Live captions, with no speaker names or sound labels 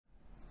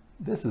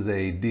This is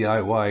a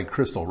DIY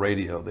crystal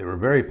radio. They were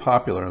very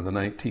popular in the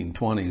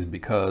 1920s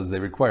because they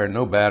require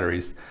no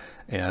batteries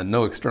and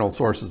no external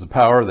sources of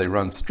power. They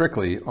run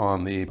strictly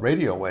on the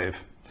radio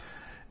wave.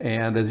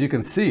 And as you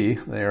can see,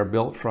 they are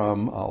built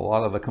from a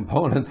lot of the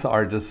components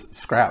are just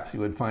scraps you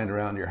would find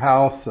around your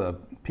house. A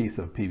piece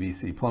of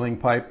PVC plumbing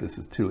pipe, this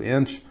is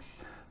 2-inch,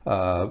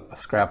 a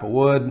scrap of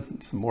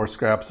wood, some more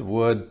scraps of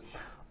wood,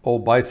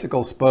 old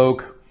bicycle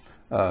spoke,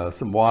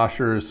 some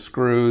washers,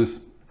 screws.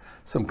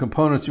 Some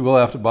components you will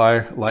have to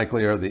buy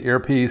likely are the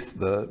earpiece,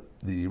 the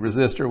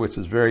resistor, which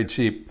is very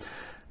cheap,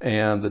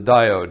 and the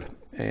diode.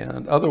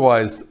 And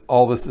otherwise,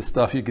 all this is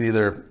stuff you can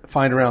either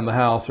find around the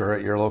house or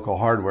at your local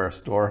hardware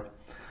store.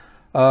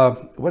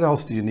 What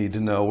else do you need to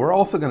know? We're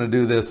also going to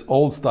do this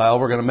old style.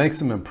 We're going to make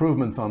some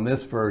improvements on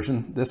this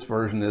version. This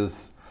version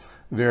is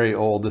very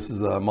old. This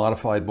is a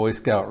modified Boy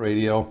Scout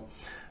radio.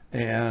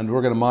 And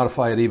we're going to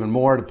modify it even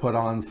more to put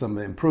on some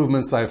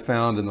improvements I've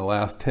found in the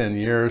last 10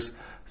 years.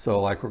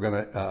 So like we're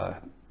going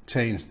to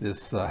change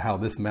this, how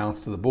this mounts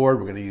to the board.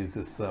 We're going to use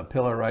this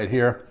pillar right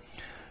here.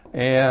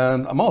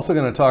 And I'm also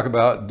going to talk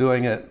about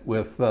doing it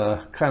with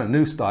kind of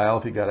new style.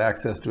 If you got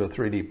access to a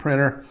 3D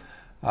printer,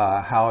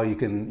 how you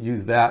can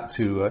use that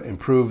to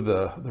improve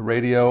the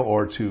radio,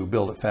 or to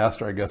build it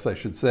faster, I guess I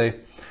should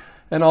say.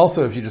 And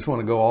also, if you just want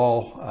to go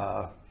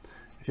all,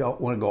 if you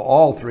want to go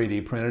all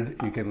 3D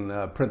printed, you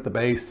can print the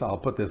base. I'll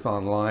put this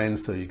online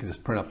so you can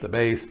just print up the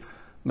base,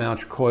 mount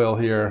your coil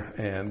here,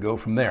 and go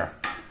from there.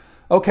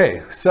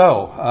 Okay,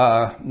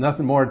 so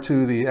nothing more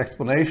to the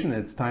explanation.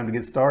 It's time to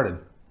get started.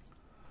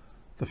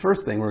 The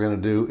first thing we're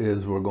going to do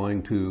is we're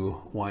going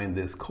to wind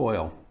this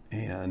coil.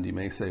 And you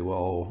may say,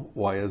 well,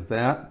 why is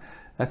that?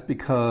 That's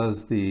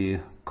because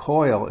the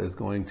coil is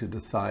going to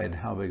decide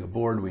how big a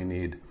board we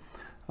need.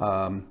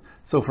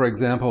 So for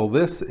example,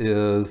 this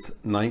is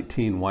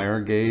 19 wire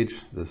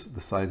gauge.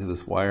 The size of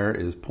this wire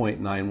is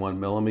 0.91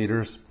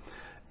 millimeters,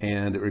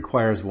 and it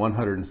requires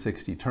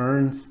 160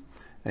 turns.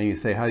 And you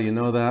say, how do you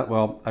know that?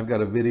 Well, I've got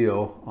a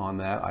video on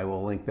that. I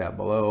will link that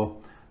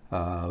below.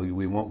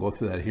 We won't go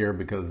through that here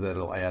because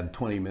that'll add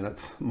 20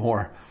 minutes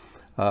more.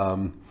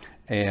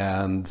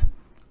 And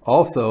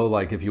also,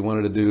 like if you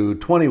wanted to do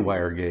 20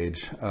 wire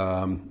gauge,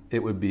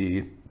 it would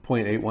be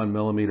 0.81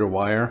 millimeter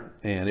wire,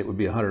 and it would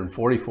be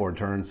 144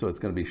 turns, so it's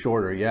going to be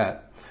shorter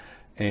yet.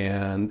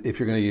 And if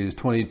you're going to use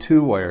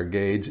 22 wire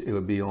gauge, it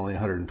would be only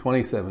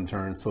 127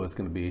 turns, so it's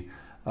going to be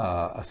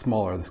a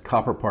smaller, this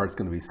copper part's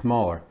going to be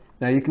smaller.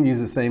 Now you can use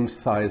the same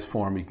size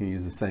form, you can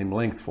use the same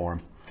length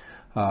form,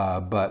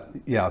 but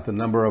yeah, the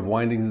number of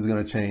windings is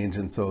going to change,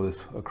 and so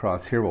this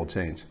across here will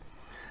change.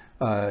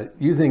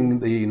 Using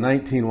the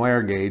 19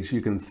 wire gauge,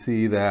 you can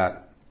see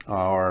that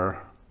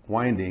our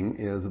winding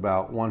is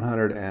about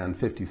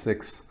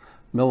 156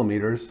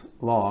 millimeters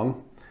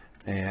long,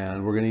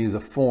 and we're going to use a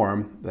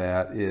form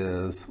that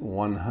is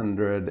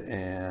 100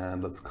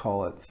 and let's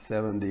call it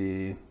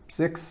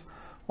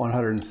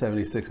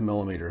 176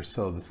 millimeters.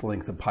 So this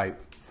length of pipe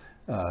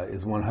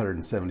is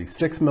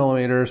 176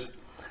 millimeters,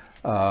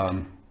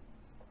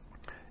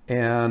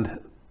 and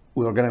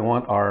we're going to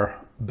want our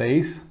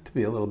base to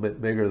be a little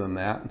bit bigger than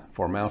that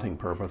for mounting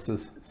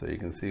purposes. So you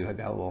can see I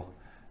got a little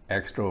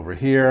extra over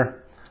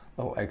here,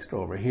 a little extra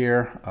over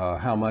here.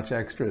 How much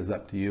extra is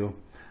up to you,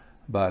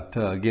 but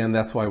again,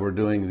 that's why we're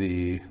doing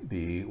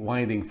the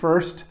winding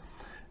first.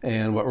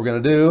 And what we're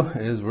going to do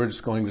is we're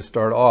just going to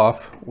start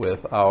off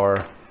with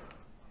our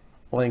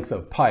length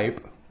of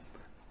pipe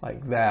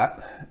like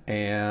that,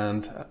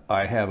 and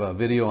I have a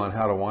video on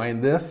how to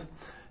wind this,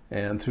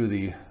 and through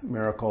the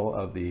miracle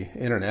of the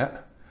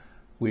internet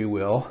we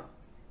will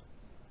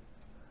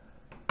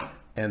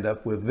end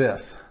up with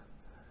this.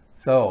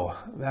 So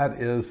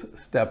that is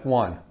step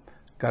one.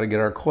 Got to get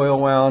our coil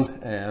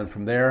wound, and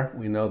from there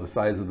we know the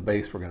size of the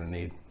base we're going to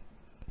need.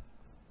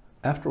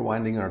 After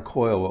winding our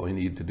coil, what we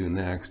need to do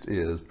next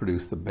is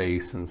produce the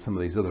base and some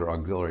of these other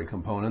auxiliary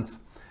components.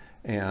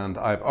 And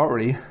I've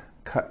already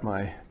cut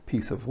my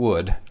piece of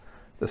wood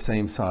the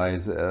same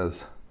size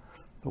as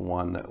the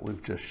one that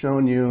we've just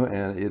shown you,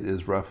 and it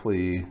is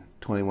roughly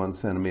 21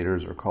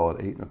 centimeters, or call it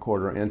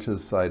 8¼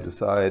 inches side to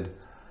side.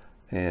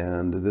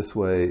 And this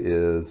way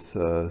is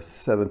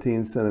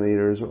 17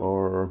 centimeters,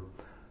 or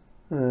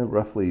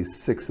roughly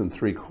 6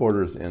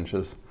 3/4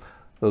 inches.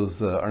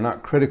 Those are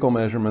not critical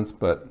measurements,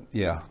 but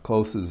yeah,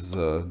 close is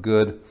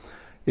good.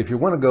 If you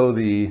want to go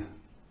the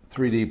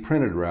 3D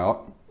printed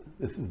route,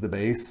 this is the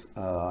base.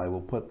 I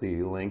will put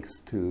the links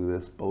to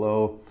this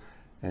below,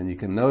 and you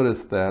can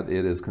notice that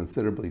it is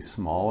considerably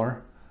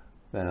smaller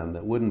than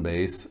the wooden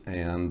base,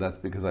 and that's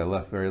because I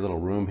left very little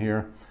room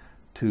here.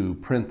 To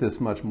print this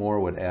much more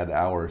would add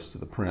hours to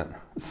the print.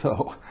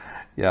 So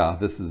yeah,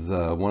 this is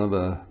one of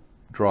the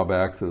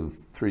drawbacks of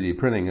 3D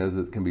printing, is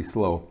it can be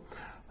slow.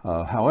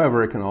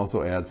 However, it can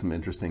also add some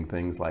interesting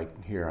things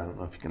like here. I don't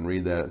know if you can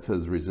read that. It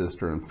says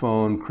resistor and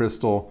phone,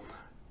 crystal,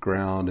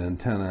 ground,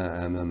 antenna,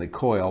 and then the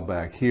coil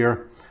back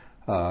here.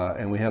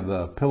 And we have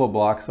the pillow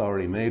blocks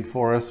already made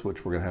for us,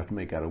 which we're going to have to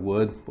make out of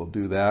wood. We'll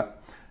do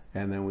that.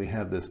 And then we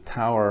have this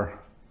tower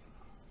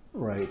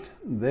right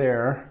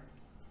there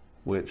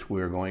which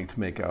we're going to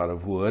make out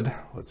of wood.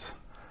 Let's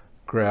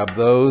grab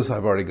those.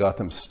 I've already got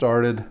them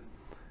started.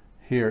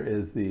 Here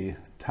is the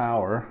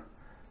tower,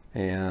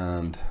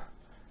 and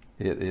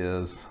it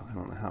is, I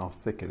don't know how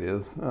thick it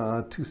is,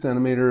 2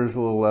 centimeters,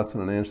 a little less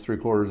than an inch,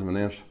 3/4 of an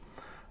inch.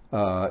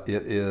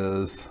 It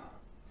is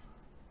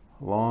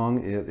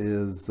long, it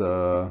is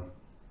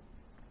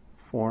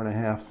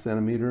 4.5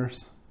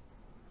 centimeters.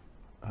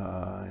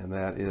 And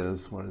that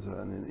is, what is it,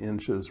 in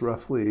inches,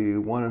 roughly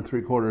 1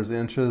 3/4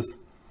 inches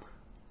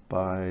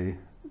by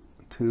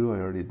 2. I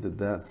already did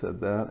that, said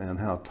that. And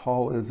how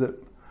tall is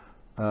it?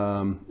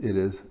 It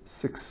is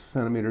 6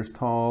 centimeters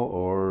tall,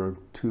 or a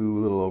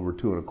little over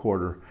 2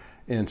 1/4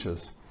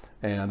 inches.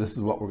 And this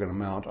is what we're going to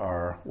mount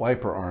our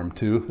wiper arm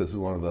to. This is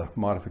one of the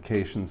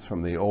modifications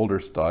from the older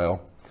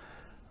style.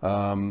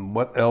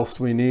 What else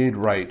we need?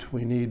 Right,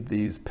 we need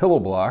these pillow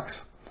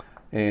blocks,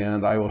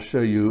 and I will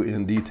show you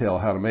in detail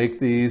how to make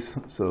these.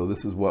 So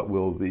this is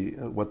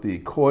what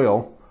the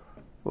coil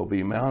will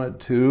be mounted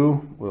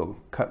to. We'll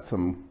cut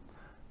some,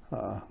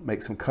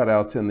 make some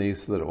cutouts in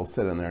these so that it will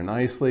sit in there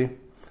nicely.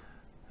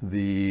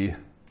 The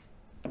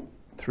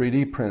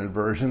 3D printed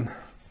version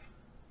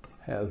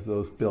has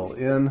those built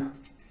in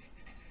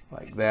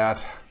like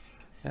that.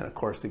 And of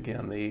course,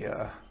 again,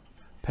 the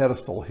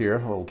pedestal here,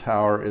 the little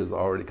tower, is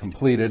already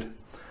completed.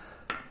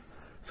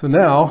 So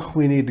now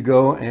we need to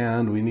go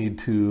and we need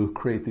to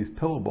create these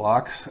pillow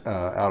blocks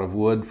out of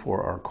wood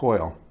for our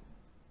coil.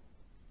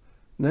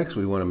 Next,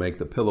 we want to make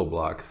the pillow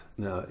blocks.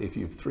 Now, if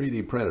you've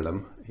 3D printed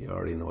them, you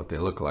already know what they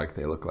look like.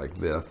 They look like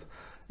this.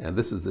 And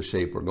this is the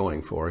shape we're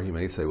going for. You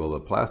may say, well, the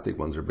plastic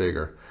ones are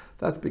bigger.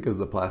 That's because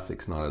the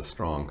plastic's not as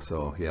strong.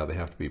 So yeah, they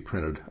have to be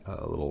printed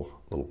a little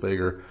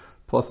bigger.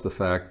 Plus the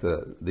fact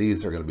that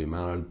these are going to be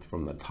mounted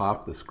from the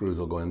top. The screws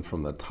will go in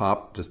from the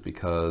top just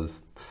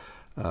because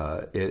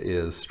it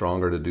is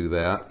stronger to do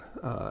that.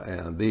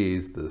 And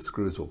these, the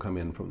screws will come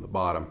in from the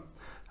bottom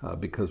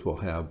because we'll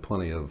have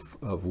plenty of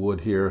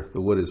wood here.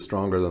 The wood is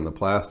stronger than the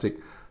plastic.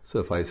 So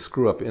if I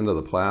screw up into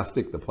the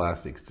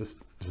plastic's just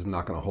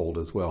not going to hold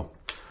as well.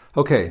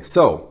 Okay,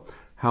 so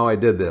how I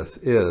did this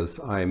is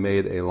I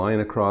made a line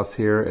across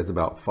here. It's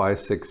about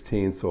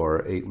 5/16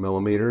 or 8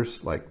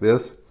 millimeters, like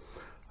this.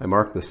 I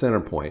marked the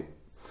center point.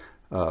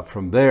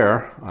 From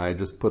there, I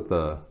just put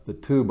the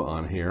tube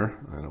on here.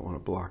 I don't want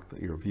to block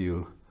your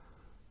view.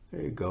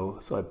 There you go.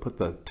 So I put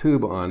the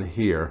tube on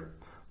here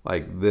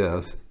like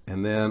this,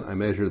 and then I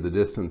measure the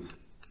distance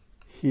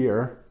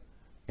here,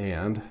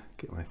 and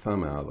get my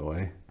thumb out of the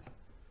way,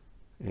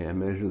 and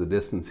measure the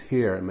distance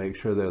here and make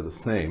sure they're the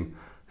same.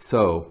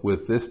 So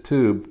with this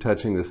tube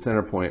touching the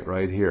center point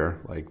right here,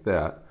 like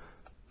that,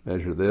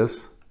 measure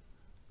this,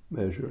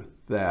 measure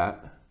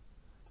that,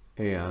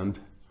 and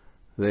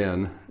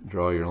then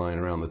draw your line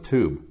around the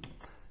tube.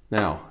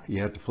 Now,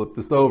 you have to flip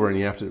this over and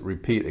you have to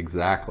repeat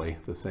exactly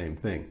the same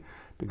thing,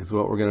 because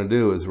what we're going to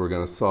do is we're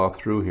going to saw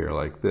through here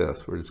like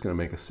this. We're just going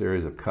to make a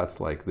series of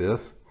cuts like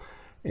this,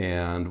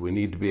 and we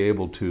need to be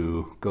able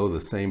to go the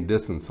same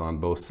distance on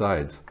both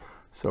sides.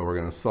 So we're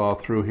going to saw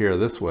through here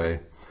this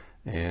way,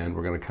 and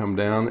we're going to come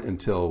down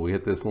until we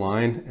hit this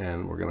line,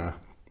 and we're going to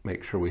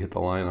make sure we hit the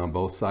line on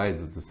both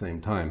sides at the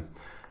same time.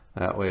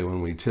 That way,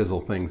 when we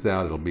chisel things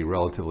out, it'll be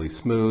relatively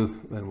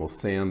smooth. Then we'll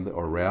sand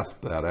or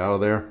rasp that out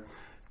of there,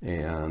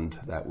 and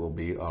that will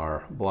be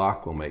our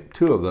block. We'll make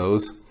 2 of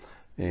those,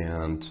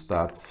 and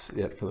that's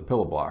it for the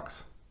pillow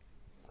blocks.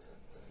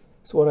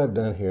 So what I've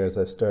done here is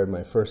I've started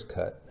my first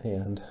cut,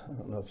 and I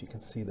don't know if you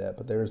can see that,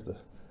 but there's the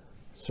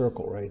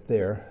circle right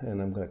there,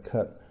 and I'm going to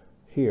cut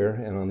here,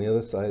 and on the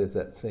other side is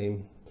that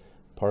same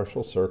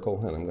partial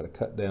circle, and I'm going to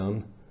cut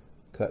down,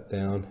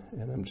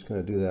 and I'm just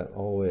going to do that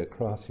all the way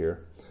across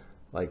here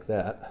like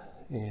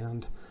that,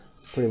 and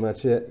that's pretty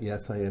much it.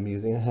 Yes, I am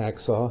using a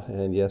hacksaw,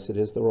 and yes, it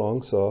is the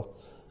wrong saw,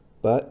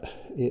 but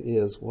it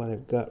is what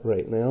I've got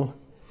right now.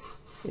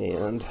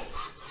 And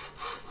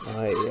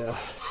I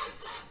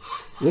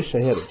wish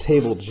I had a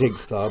table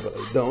jigsaw, but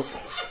I don't.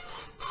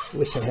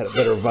 Wish I had a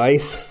better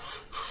vise,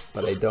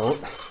 but I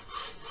don't.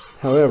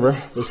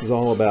 However, this is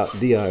all about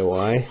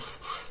DIY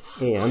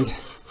and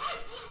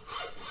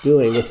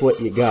doing with what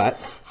you got,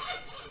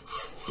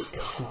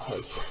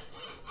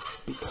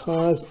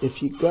 because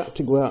if you got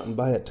to go out and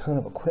buy a ton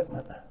of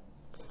equipment,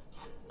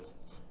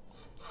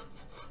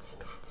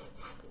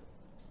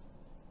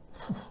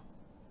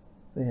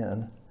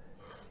 then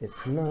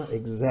it's not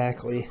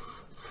exactly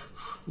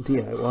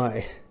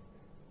DIY.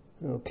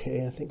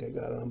 Okay, I think I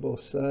got it on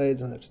both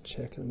sides. I'll have to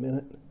check in a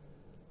minute.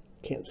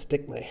 Can't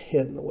stick my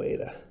head in the way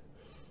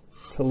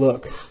to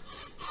look,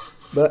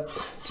 but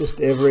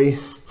just every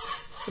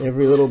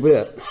little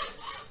bit.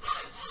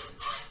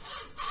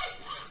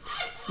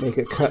 Make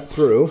a cut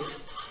through.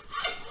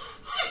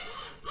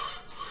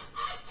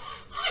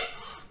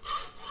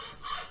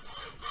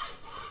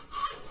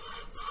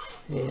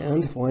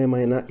 And why am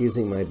I not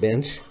using my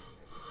bench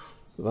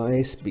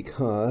vise?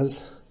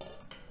 Because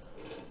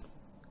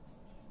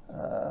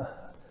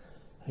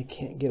I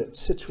can't get it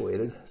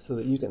situated so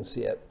that you can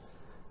see it.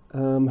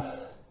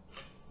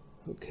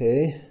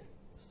 Okay,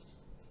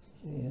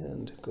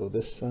 and go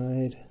this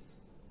side,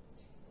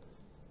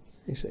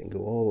 Actually, I can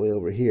go all the way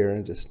over here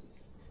and just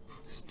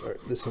start.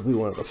 This will be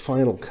one of the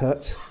final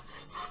cuts.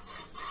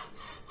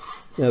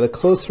 Now, the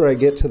closer I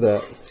get to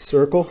that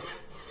circle,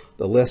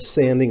 the less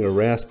sanding or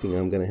rasping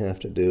I'm going to have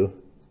to do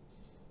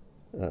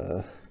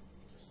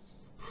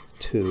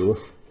to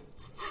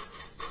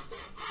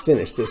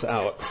finish this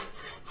out.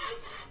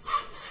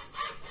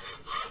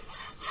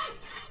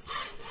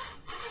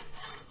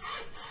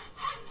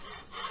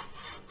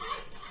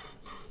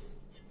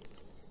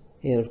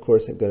 And of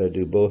course, I've got to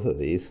do both of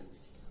these.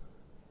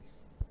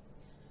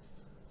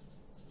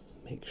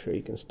 Make sure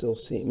you can still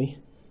see me.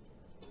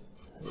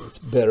 It's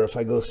better if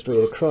I go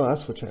straight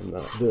across, which I'm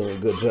not doing a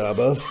good job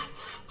of.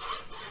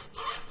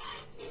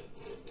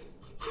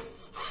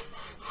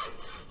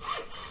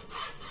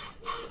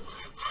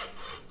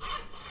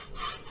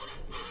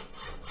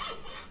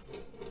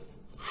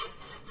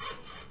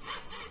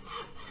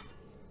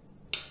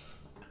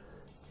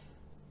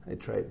 I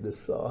tried this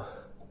saw,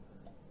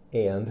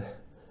 and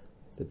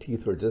the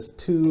teeth were just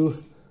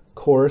too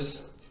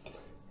coarse,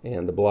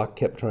 and the block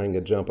kept trying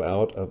to jump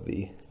out of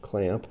the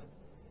clamp,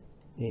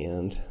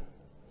 and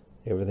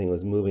everything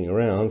was moving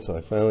around, so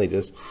I finally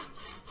just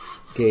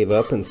gave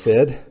up and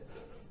said,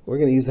 we're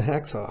going to use the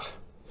hacksaw.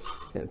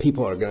 And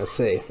people are going to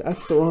say,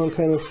 that's the wrong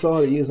kind of saw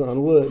to use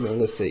on wood. And I'm going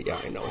to say, yeah,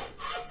 I know.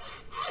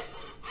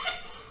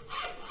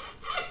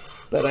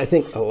 But I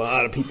think a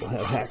lot of people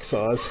have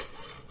hacksaws,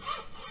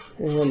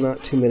 and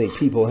not too many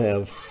people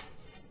have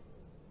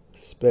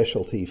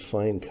specialty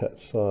fine cut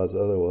saws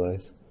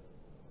otherwise.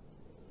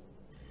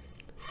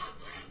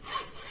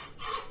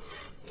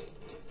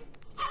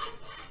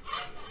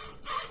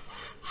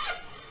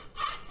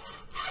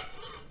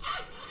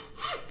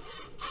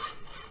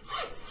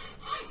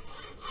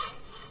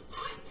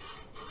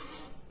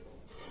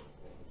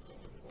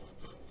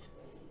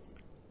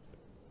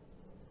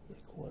 Make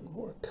one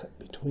more cut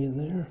between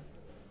there.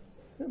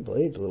 That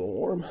blade's a little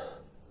warm.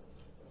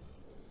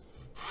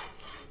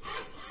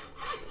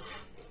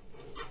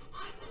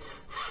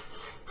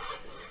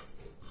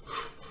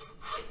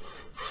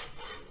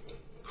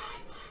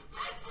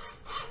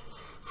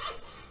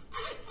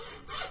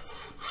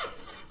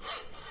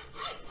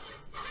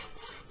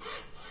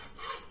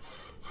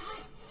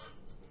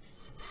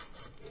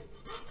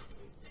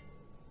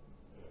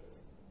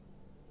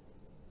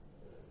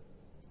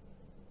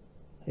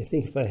 I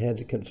think if I had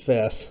to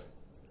confess,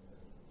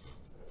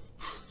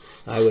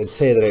 I would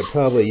say that I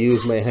probably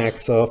use my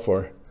hacksaw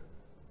for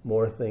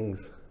more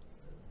things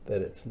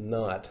that it's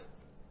not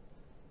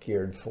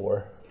geared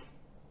for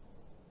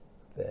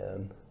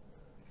than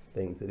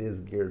things it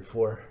is geared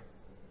for.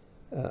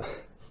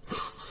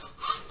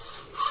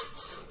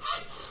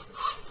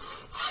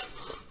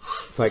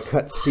 If I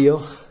cut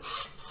steel,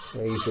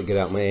 I usually get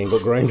out my angle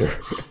grinder.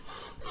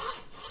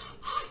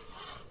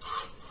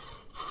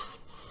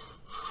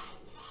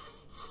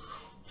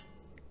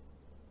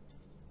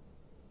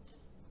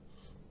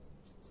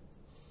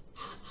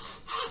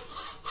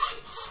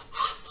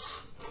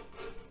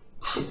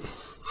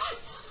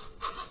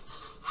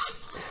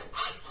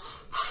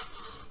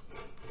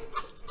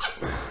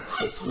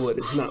 This wood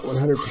is not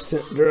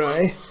 100%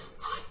 dry.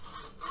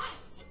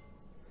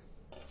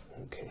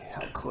 Okay,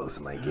 how close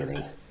am I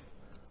getting?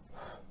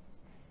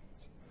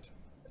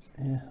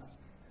 Yeah,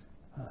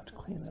 I'll have to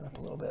clean that up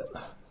a little bit.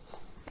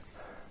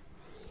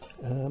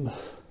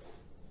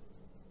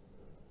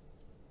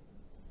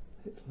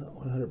 It's not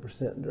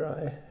 100%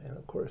 dry, and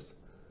of course,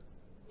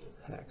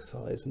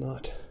 hacksaw is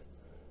not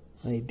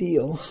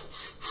ideal.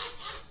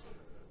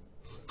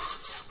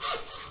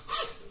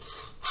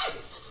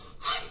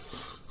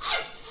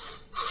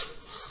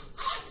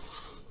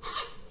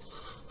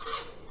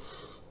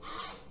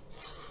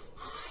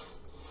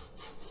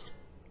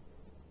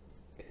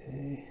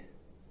 Okay.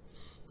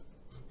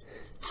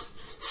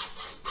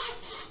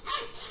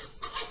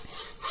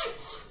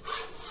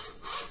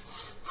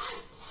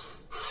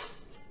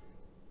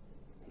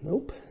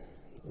 Nope,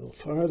 a little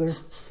farther.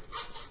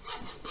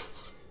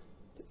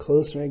 The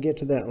closer I get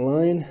to that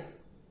line,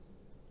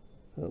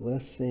 the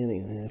less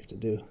sanding I have to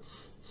do.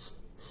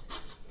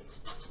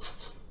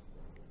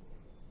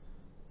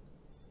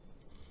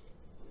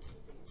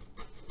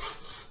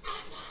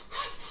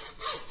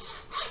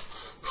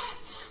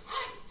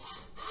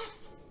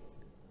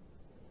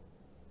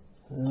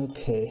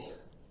 Okay,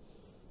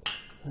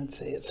 I'd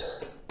say it's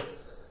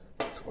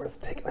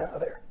worth taking out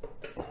of there.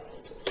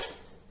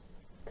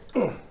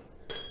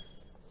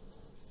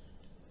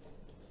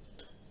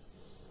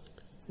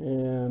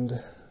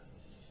 And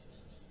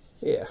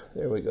yeah,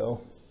 there we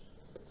go.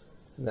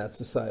 And that's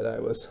the side I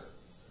was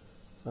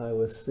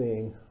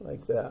seeing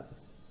like that.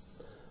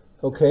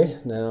 Okay,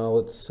 now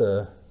let's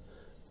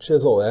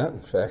chisel that.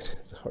 In fact,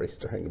 it's already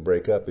starting to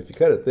break up. If you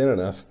cut it thin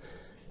enough,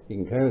 you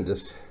can kind of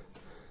just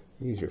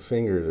use your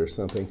fingers or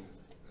something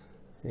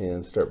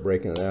and start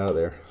breaking it out of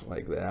there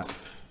like that.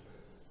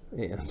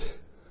 And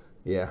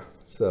yeah,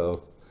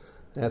 so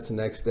that's the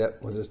next step.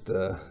 We'll just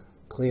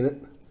clean it,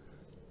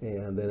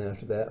 and then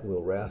after that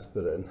we'll rasp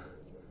it and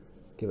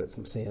give it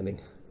some sanding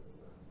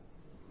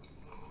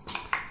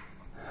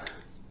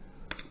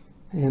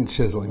and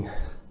chiseling.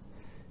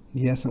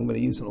 Yes, I'm going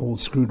to use an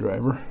old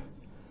screwdriver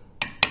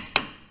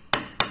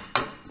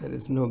that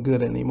is no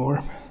good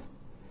anymore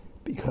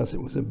because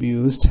it was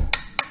abused.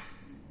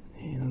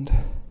 And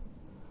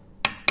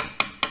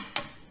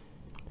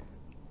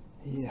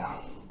yeah.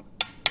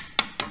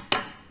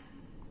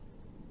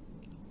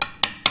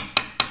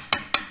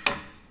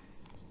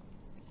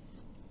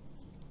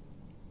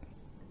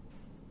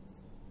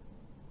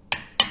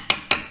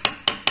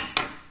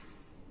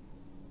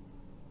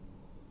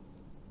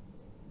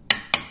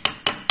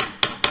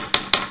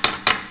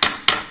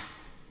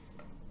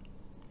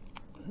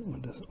 That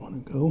one doesn't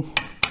want to go.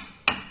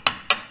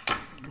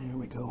 There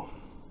we go.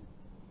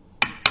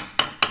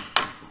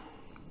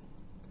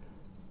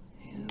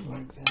 And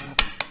like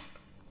that.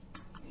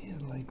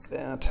 And like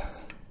that.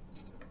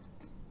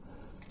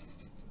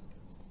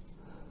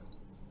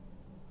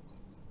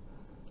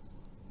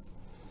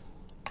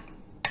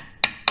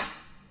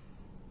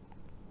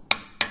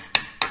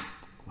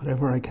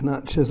 Whatever I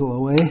cannot chisel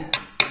away,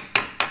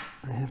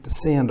 I have to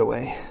sand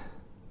away.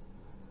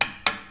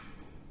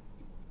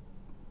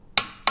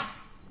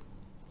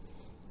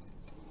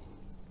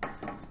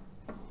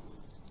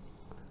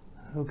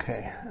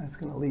 Okay, that's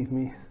going to leave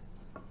me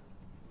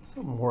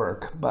some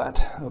work,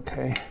 but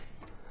okay.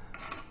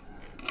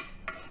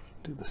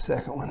 Do the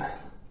second one.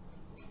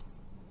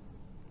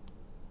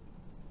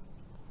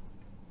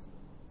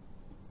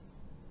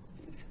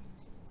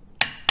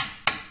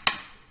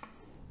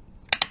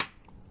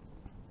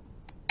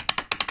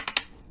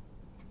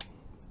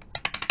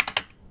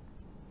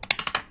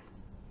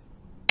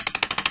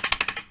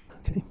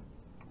 Okay.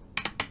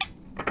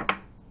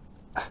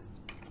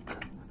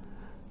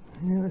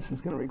 Yeah, this is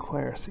going to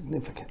require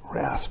significant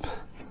rasp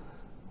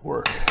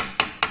work.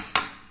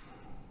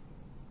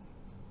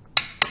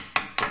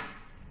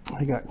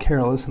 I got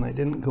careless and I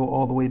didn't go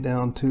all the way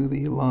down to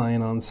the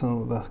line on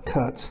some of the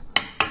cuts.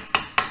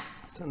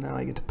 So now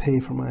I get to pay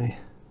for my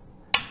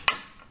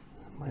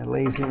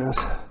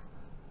laziness.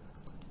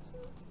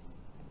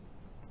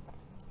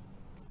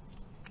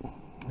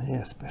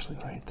 Yeah, especially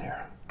right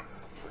there.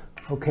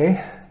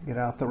 Okay, get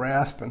out the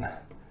rasp and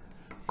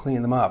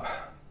clean them up.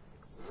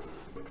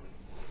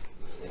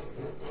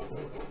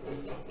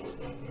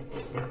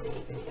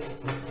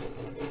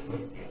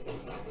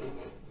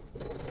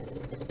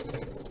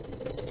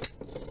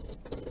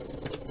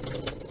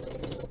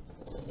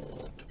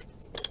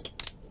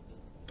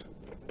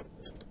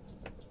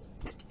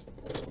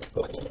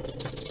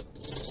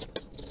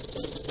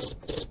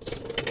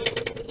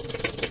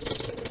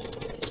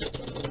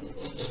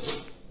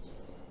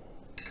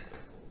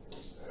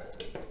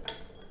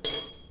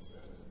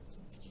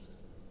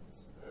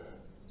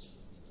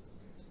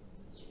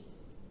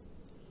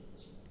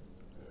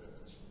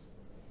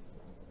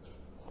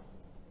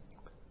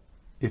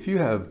 If you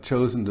have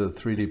chosen to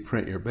 3D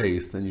print your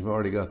base, then you've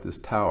already got this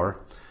tower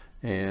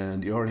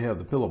and you already have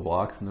the pillow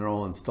blocks and they're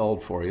all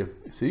installed for you.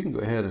 So you can go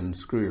ahead and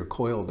screw your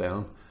coil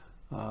down.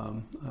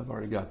 I've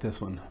already got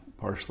this one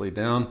partially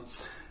down.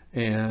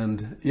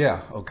 And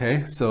yeah,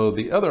 okay. So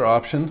the other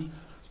option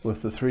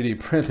with the 3D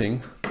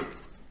printing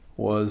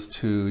was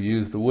to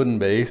use the wooden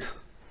base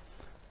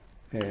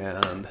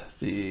and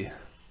the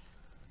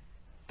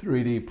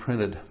 3D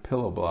printed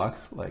pillow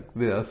blocks like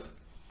this.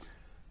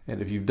 And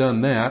if you've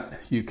done that,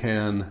 you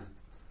can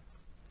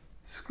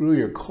screw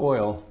your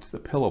coil to the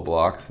pillow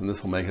blocks, and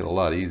this will make it a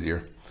lot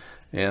easier.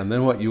 And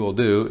then what you will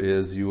do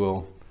is you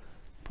will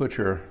put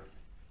your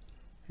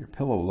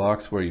pillow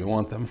blocks where you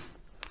want them.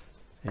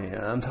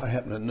 And I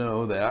happen to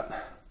know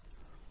that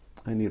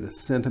I need 1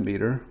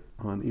 centimeter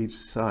on each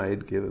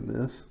side given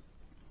this.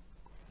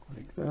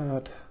 Like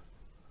that.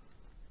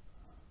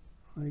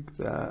 Like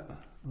that.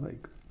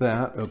 Like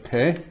that.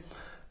 Okay.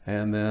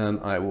 And then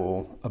I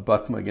will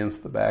abut them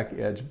against the back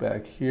edge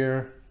back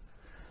here.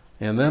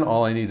 And then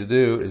all I need to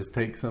do is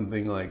take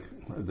something like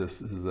this.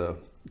 This is a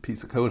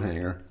piece of coat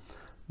hanger,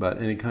 but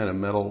any kind of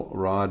metal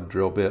rod,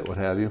 drill bit, what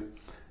have you,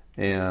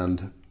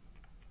 and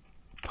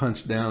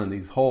punch down in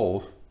these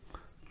holes,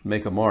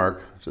 make a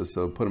mark, just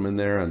so put them in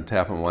there and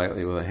tap them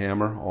lightly with a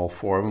hammer, all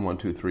 4 of them, 1,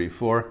 2, 3,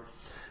 4.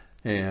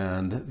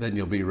 And then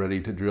you'll be ready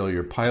to drill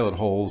your pilot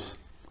holes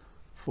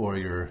for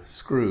your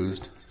screws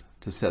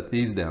to set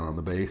these down on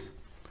the base.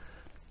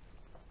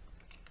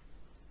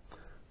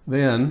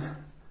 Then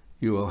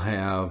you will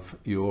have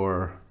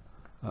your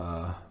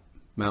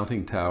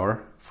mounting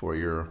tower for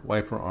your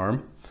wiper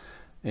arm.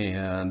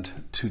 And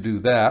to do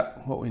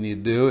that, what we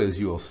need to do is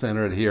you will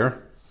center it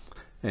here.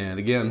 And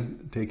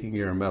again, taking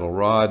your metal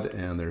rod,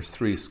 and there's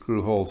 3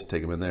 screw holes,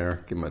 take them in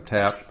there, give them a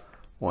tap,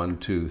 1,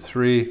 2,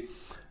 3,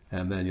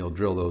 and then you'll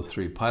drill those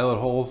 3 pilot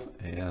holes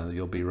and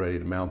you'll be ready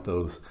to mount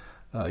those.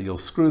 You'll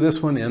screw this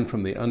one in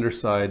from the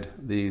underside.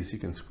 These you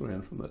can screw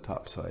in from the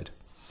top side.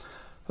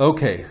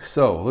 Okay,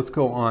 so let's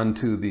go on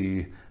to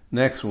the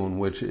next one,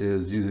 which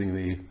is using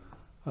the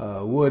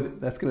wood.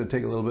 That's going to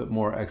take a little bit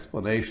more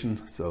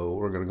explanation, so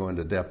we're going to go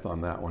into depth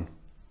on that one.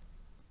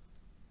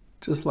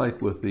 Just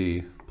like with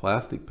the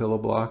plastic pillow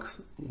blocks,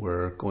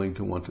 we're going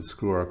to want to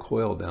screw our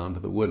coil down to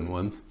the wooden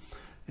ones,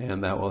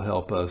 and that will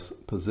help us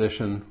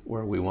position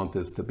where we want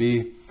this to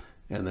be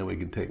and then we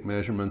can take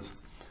measurements,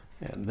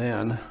 and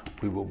then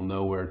we will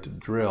know where to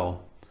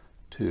drill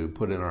to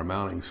put in our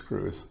mounting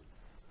screws.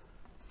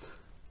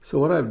 So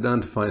what I've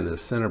done to find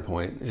this center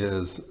point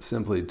is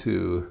simply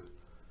to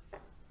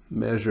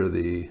measure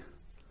the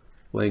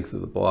length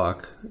of the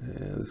block,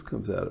 and this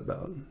comes out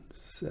about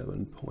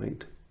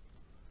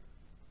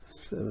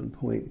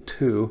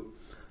 7.2,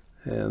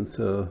 and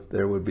so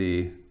there would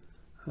be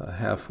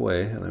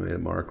halfway, and I made a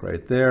mark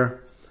right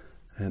there,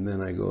 and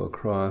then I go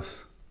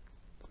across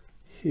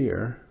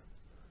here,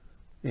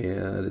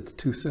 and it's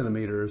 2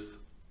 centimeters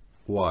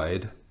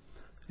wide,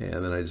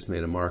 and then I just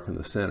made a mark in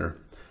the center.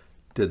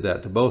 Did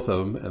that to both of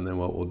them, and then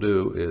what we'll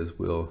do is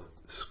we'll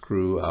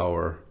screw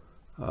our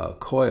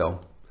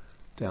coil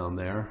down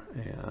there,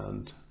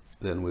 and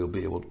then we'll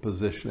be able to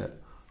position it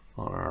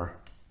on our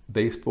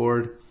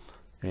baseboard,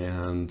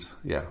 and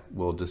yeah,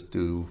 we'll just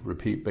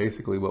repeat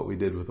basically what we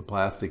did with the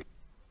plastic.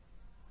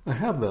 I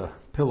have the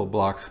pillow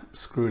blocks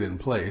screwed in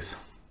place,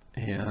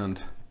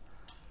 and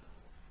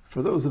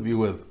for those of you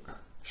with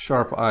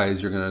sharp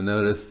eyes, you're going to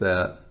notice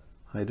that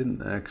I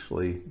didn't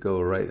actually go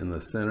right in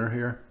the center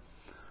here.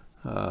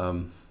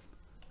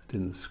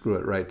 Didn't screw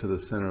it right to the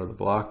center of the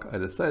block. I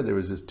decided there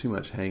was just too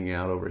much hanging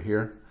out over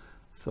here,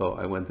 so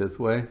I went this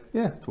way.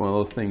 Yeah, it's one of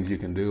those things you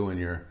can do when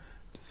you're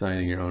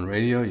designing your own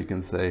radio. You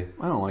can say,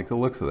 I don't like the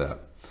looks of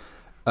that,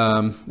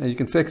 and you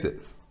can fix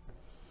it.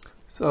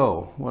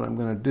 So what I'm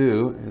going to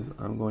do is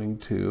I'm going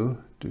to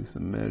do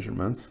some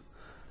measurements.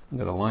 I'm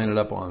going to line it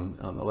up on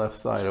the left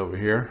side over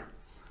here.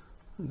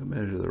 I'm going to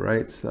measure the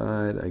right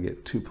side. I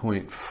get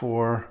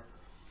 2.4.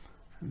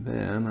 And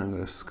then I'm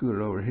going to scoot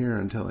it over here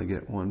until I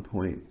get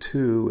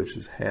 1.2, which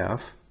is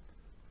half.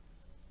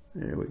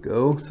 There we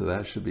go. So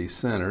that should be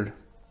centered.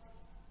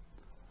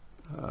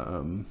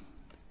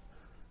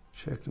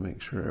 Check to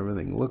make sure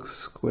everything looks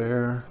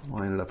square.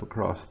 Line it up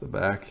across the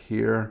back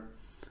here.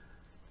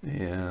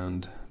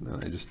 And then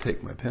I just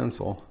take my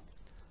pencil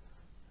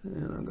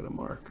and I'm going to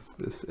mark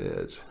this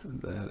edge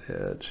and that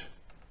edge,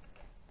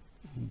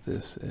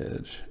 this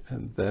edge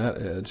and that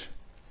edge.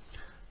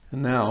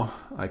 And now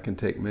I can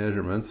take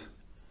measurements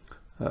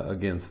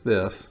against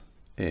this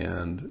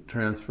and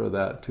transfer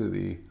that to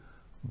the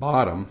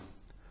bottom,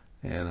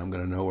 and I'm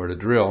going to know where to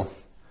drill.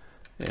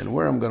 And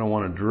where I'm going to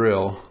want to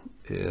drill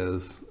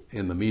is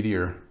in the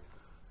meatier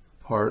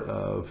part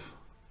of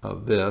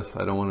this.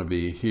 I don't want to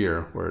be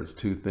here where it's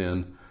too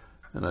thin,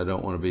 and I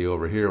don't want to be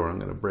over here where I'm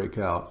going to break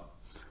out.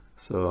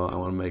 So I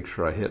want to make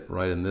sure I hit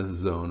right in this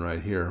zone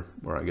right here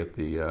where I get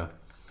the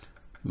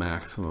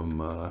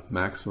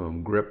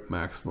maximum grip,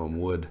 maximum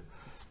wood.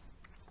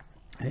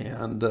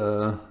 And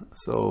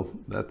so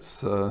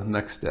that's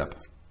next step.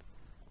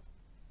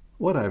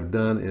 What I've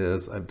done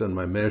is I've done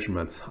my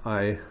measurements.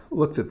 I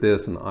looked at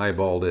this and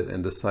eyeballed it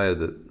and decided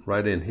that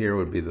right in here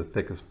would be the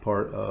thickest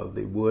part of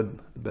the wood,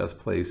 the best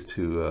place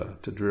to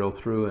drill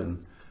through,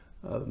 and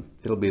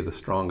it'll be the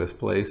strongest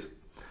place.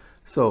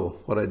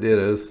 So what I did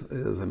is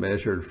I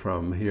measured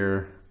from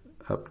here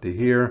up to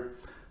here.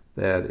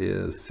 That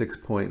is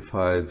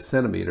 6.5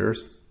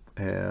 centimeters,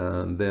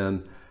 and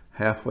then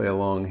halfway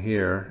along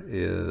here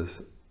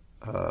is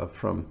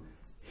from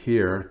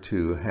here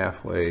to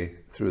halfway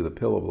through the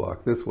pillow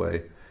block this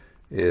way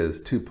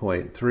is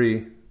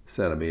 2.3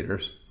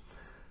 centimeters.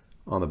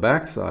 On the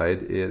back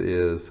side it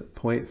is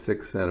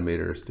 0.6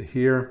 centimeters to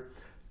here,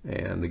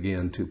 and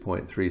again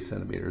 2.3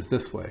 centimeters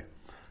this way.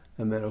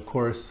 And then of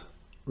course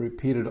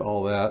repeated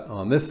all that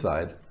on this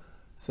side.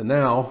 So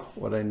now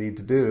what I need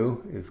to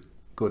do is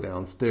go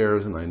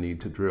downstairs, and I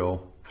need to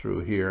drill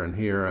through here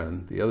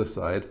and the other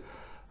side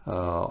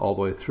all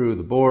the way through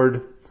the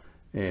board,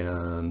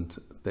 and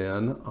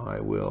then I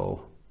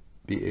will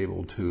be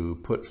able to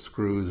put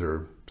screws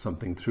or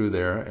something through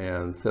there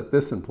and set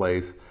this in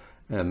place,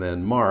 and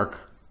then mark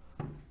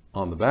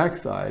on the back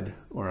side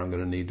where I'm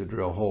going to need to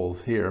drill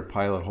holes here,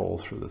 pilot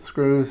holes for the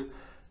screws,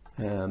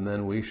 and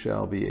then we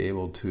shall be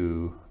able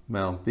to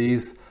mount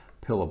these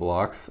pillow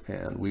blocks,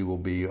 and we will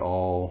be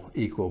all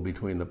equal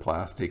between the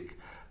plastic,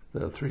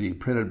 the 3D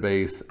printed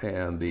base,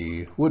 and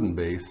the wooden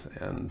base,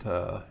 and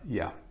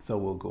yeah, so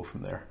we'll go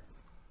from there.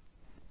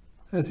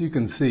 As you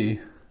can see,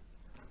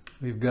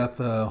 we've got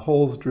the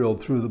holes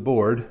drilled through the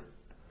board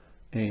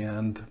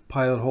and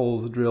pilot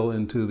holes drill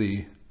into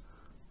the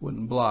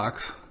wooden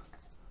blocks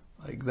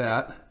like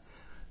that.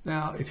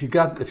 Now if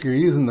you're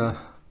using the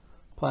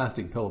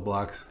plastic pillow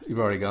blocks, you've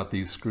already got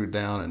these screwed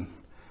down,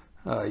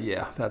 and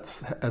yeah,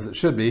 that's as it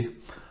should be.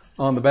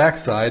 On the back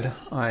side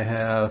I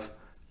have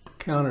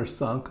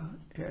countersunk.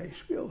 Yeah, you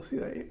should be able to see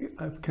that.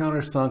 I've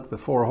countersunk the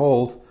 4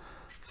 holes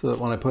so that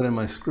when I put in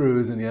my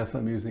screws, and yes,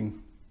 I'm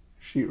using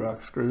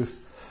sheetrock screws,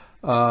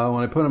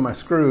 when I put in my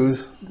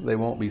screws, they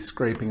won't be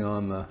scraping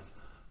on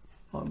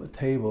the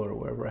table or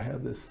wherever I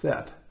have this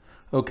set.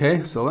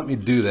 Okay, so let me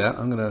do that.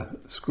 I'm going to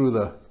screw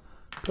the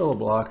pillow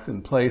blocks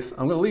in place.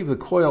 I'm going to leave the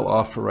coil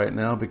off for right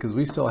now because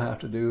we still have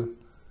to do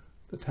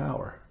the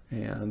tower,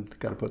 and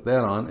got to put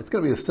that on. It's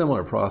going to be a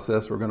similar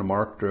process. We're going to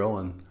mark drill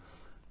and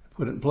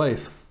put it in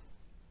place.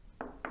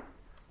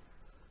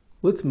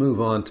 Let's move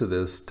on to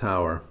this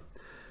tower.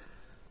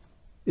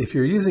 If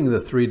you're using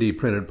the 3D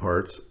printed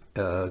parts,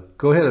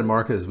 go ahead and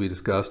mark it as we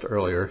discussed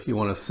earlier. You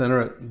want to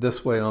center it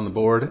this way on the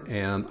board,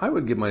 and I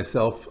would give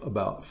myself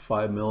about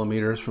 5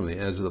 millimeters from the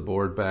edge of the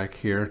board back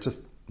here,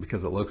 just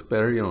because it looks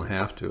better. You don't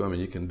have to. I mean,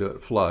 you can do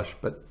it flush,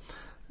 but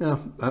yeah,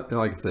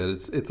 like I said,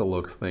 it's a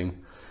looks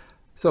thing.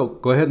 So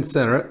go ahead and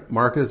center it,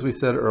 mark it as we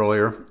said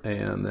earlier,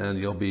 and then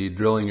you'll be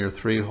drilling your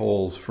 3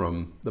 holes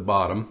from the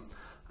bottom.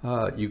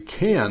 You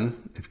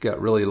can, if you've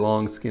got really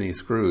long skinny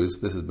screws,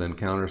 this has been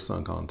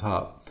countersunk on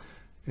top,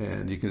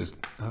 and you can just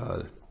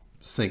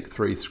sink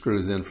 3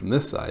 screws in from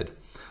this side,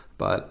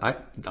 but I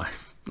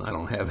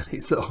don't have any,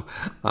 so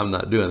I'm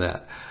not doing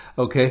that.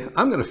 Okay,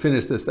 I'm going to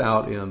finish this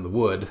out in the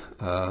wood,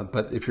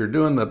 but if you're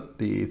doing the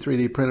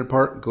 3D printed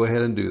part, go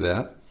ahead and do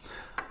that.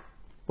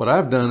 What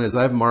I've done is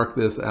I've marked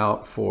this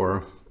out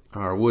for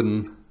our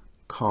wooden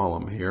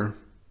column here,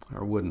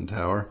 our wooden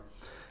tower,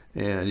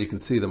 and you can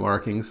see the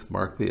markings,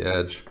 mark the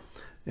edge,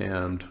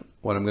 and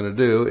what I'm going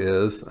to do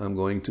is I'm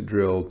going to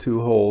drill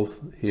 2 holes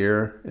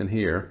here and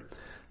here,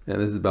 and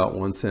this is about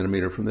 1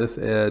 centimeter from this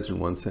edge and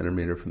 1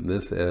 centimeter from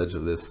this edge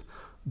of this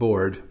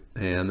board,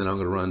 and then I'm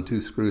going to run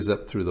 2 screws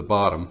up through the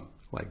bottom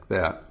like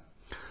that.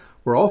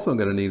 We're also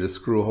going to need a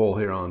screw hole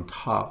here on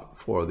top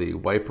for the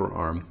wiper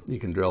arm. You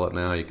can drill it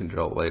now, you can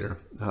drill it later,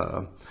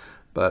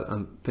 but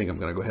I think I'm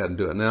going to go ahead and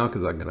do it now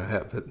because I'm going to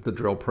have the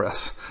drill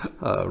press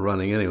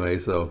running anyway,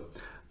 so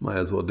might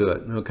as well do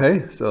it.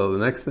 Okay, so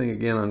the next thing,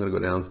 again, I'm going to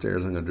go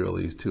downstairs, I'm going to drill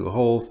these 2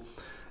 holes,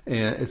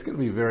 and it's going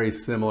to be very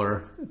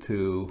similar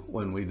to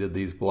when we did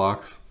these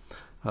blocks.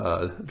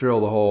 Drill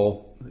the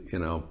hole, you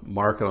know,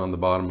 mark it on the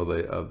bottom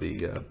of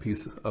the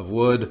piece of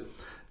wood,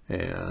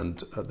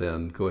 and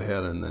then go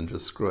ahead and then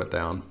just screw it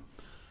down.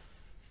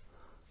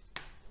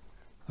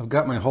 I've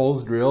got my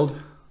holes drilled,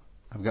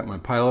 I've got my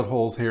pilot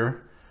holes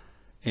here,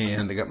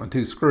 and I got my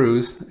 2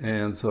 screws,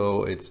 and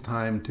so it's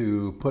time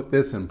to put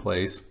this in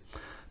place.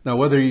 Now,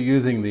 whether you're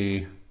using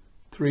the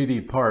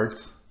 3D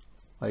parts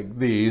like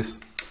these,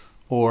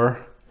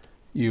 or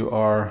you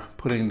are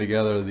putting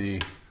together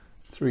the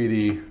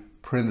 3D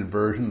printed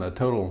version, the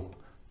total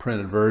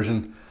printed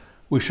version,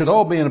 we should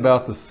all be in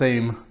about the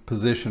same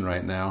position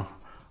right now.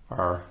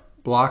 Our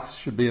blocks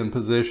should be in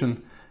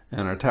position,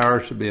 and our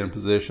tower should be in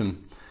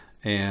position,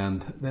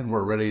 and then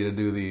we're ready to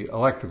do the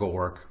electrical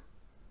work.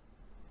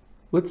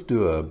 Let's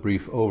do a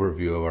brief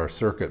overview of our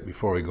circuit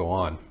before we go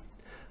on.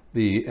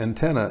 The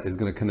antenna is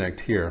going to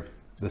connect here.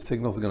 The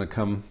signal is going to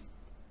come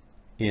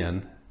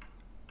in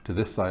to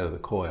this side of the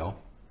coil,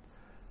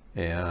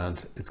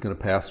 and it's going to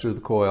pass through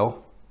the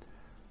coil.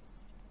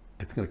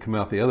 It's going to come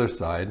out the other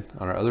side.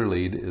 Our other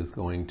lead is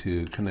going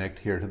to connect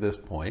here to this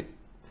point.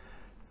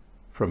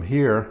 From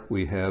here,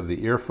 we have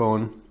the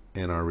earphone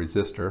and our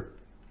resistor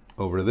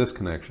over to this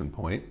connection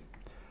point.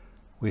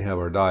 We have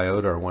our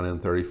diode, our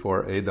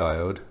 1N34A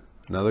diode,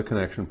 another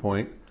connection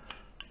point,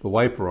 the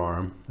wiper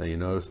arm. Now you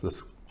notice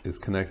this is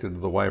connected to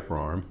the wiper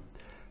arm,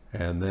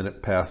 and then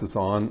it passes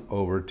on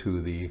over to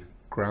the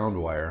ground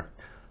wire.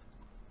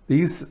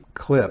 These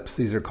clips,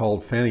 these are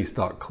called fanny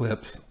stock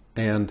clips,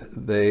 and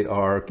they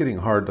are getting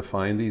hard to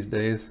find these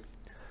days.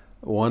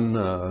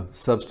 One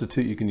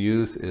substitute you can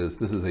use is,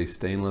 this is a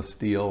stainless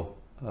steel,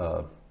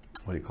 what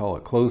do you call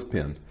it,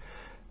 clothespin.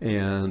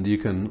 And you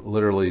can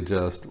literally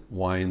just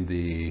wind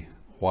the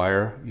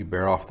wire, you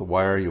bear off the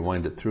wire, you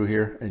wind it through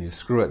here, and you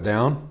screw it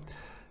down.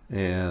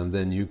 And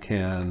then you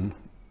can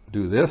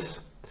do this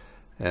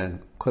and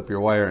clip your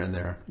wire in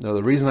there. Now,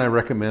 the reason I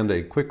recommend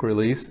a quick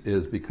release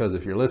is because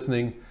if you're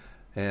listening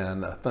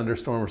and a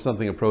thunderstorm or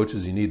something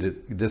approaches, you need to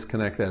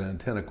disconnect that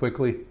antenna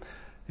quickly.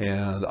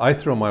 And I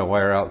throw my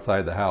wire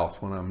outside the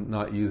house when I'm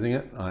not using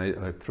it.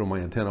 I throw my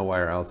antenna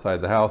wire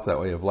outside the house. That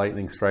way if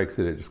lightning strikes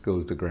it, it just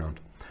goes to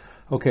ground.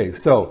 Okay,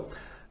 so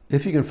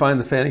if you can find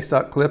the fanny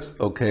stock clips,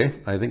 okay.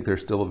 I think they're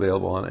still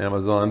available on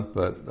Amazon,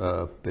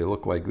 but they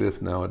look like this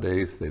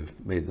nowadays. They've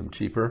made them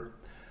cheaper.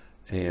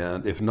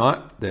 And if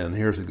not, then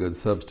here's a good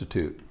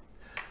substitute.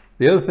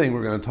 The other thing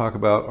we're going to talk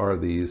about are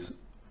these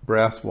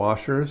brass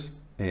washers,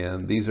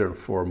 and these are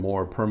for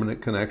more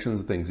permanent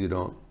connections, things you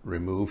don't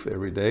remove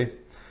every day.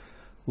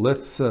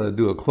 Let's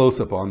do a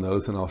close-up on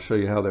those, and I'll show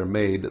you how they're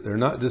made. They're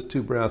not just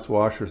 2 brass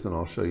washers, and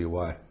I'll show you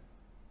why.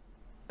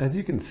 As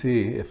you can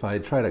see, if I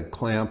try to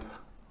clamp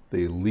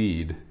the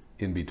lead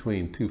in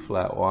between 2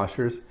 flat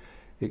washers,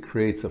 it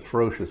creates a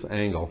ferocious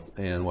angle,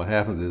 and what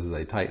happens is as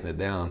I tighten it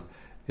down,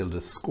 it'll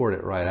just squirt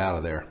it right out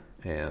of there,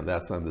 and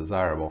that's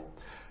undesirable.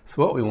 So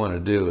what we want to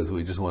do is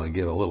we just want to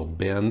give a little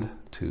bend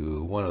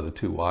to one of the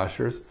 2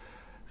 washers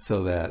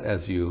so that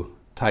as you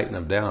tighten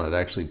them down, it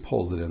actually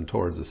pulls it in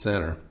towards the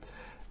center.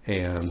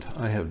 And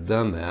I have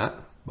done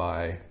that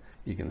by,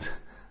 you can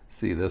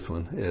see this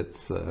one,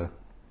 it's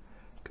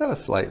got a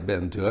slight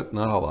bend to it,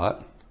 not a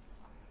lot,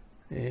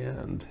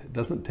 and it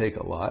doesn't take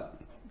a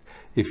lot.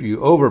 If you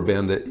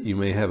overbend it, you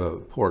may have a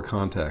poor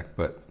contact,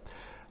 but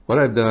what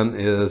I've done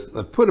is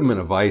I've put them in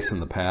a vise in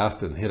the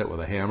past and hit it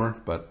with a hammer,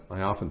 but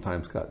I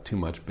oftentimes got too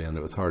much bend.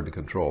 It was hard to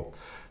control.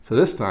 So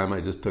this time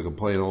I just took a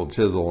plain old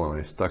chisel and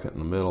I stuck it in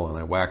the middle and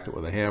I whacked it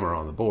with a hammer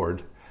on the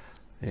board,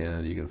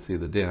 and you can see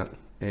the dent.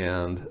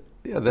 And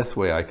yeah, this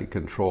way I could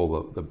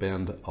control the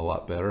bend a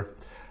lot better.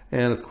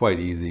 And it's quite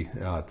easy.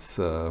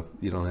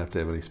 You don't have to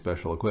have any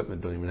special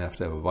equipment, don't even have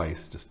to have a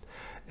vise, just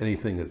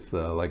anything that's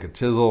like a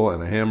chisel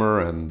and a hammer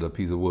and a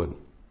piece of wood.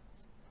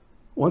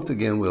 Once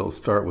again, we'll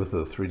start with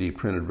the 3D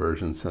printed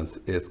version since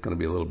it's going to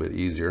be a little bit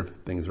easier.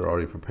 Things are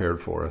already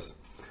prepared for us.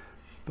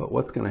 But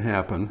what's going to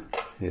happen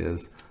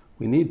is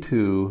we need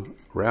to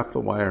wrap the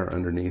wire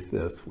underneath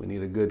this. We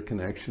need a good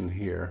connection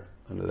here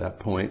under that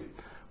point.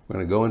 We're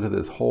going to go into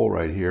this hole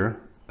right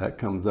here. That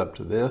comes up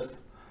to this.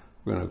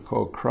 We're going to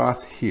go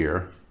across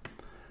here.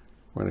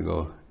 We're going to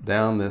go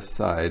down this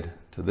side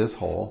to this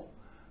hole,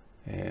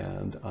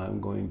 and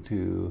I'm going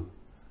to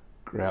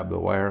grab the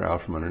wire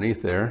out from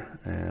underneath there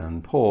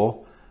and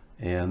pull,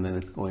 and then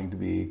it's going to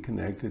be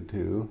connected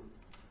to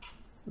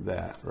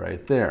that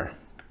right there.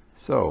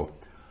 So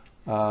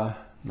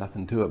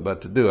nothing to it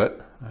but to do it.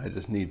 I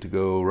just need to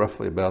go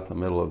roughly about the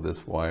middle of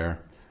this wire.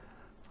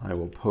 I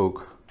will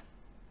poke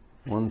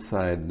one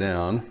side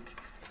down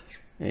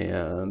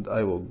and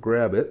I will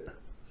grab it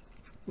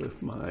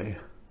with my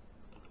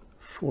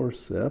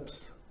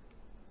forceps,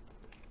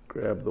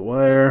 grab the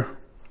wire,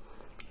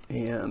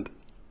 and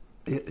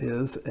it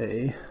is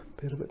a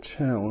bit of a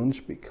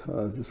challenge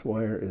because this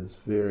wire is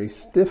very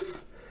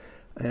stiff.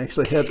 I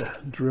actually had to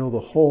drill the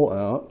hole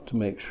out to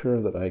make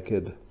sure that I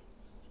could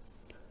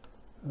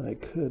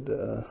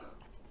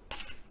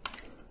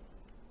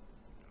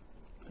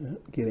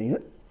getting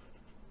it.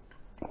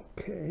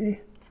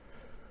 Okay.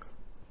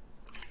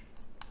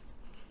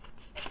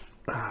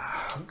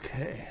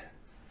 Okay.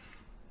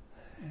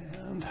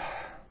 And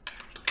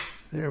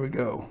there we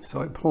go.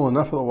 So I pull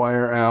enough of the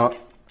wire out.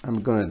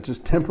 I'm going to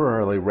just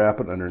temporarily wrap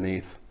it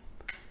underneath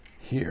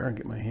here and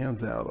get my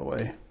hands out of the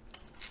way.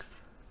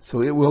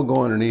 So it will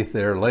go underneath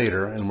there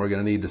later, and we're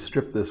going to need to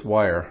strip this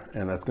wire,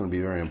 and that's going to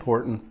be very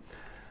important.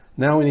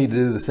 Now we need to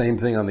do the same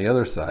thing on the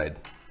other side.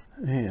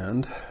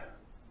 And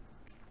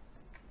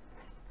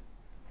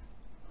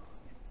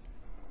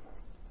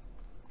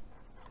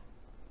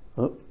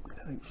oh,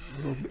 a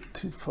little bit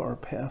too far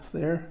past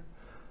there.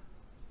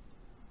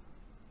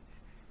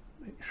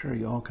 Make sure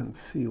y'all can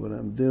see what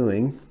I'm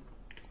doing.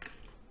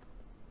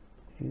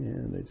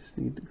 And I just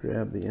need to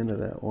grab the end of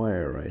that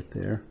wire right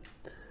there.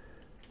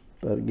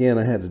 But again,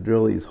 I had to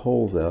drill these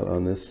holes out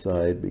on this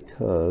side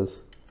because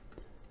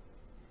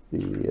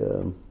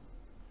the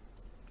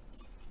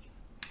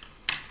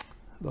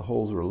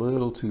holes are a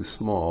little too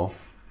small,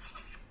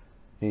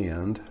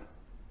 and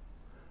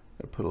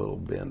I put a little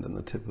bend in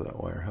the tip of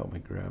that wire. Help me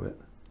grab it.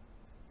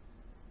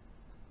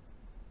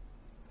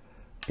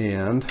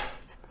 And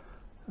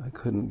I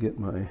couldn't get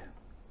my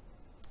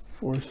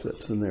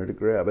forceps in there to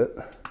grab it.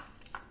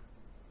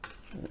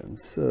 And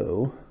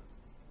so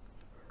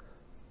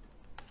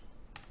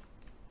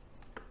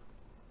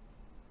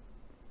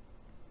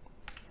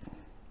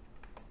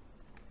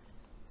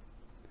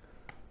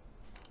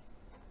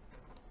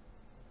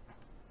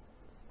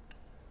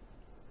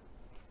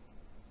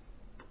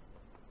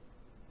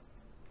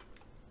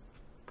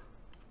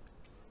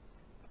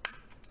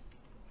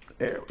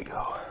there we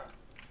go.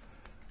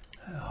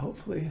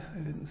 Hopefully I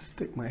didn't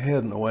stick my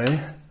head in the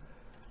way.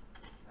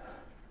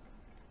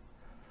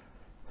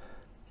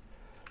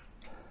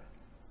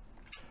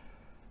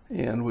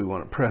 And we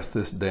want to press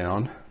this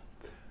down,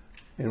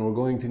 and we're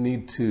going to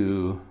need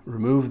to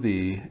remove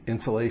the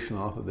insulation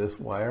off of this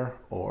wire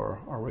or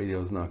our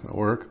radio is not going to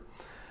work.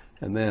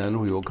 And then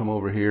we will come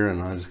over here,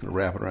 and I'm just going to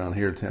wrap it around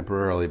here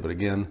temporarily, but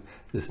again,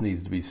 this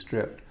needs to be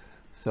stripped.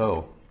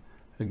 So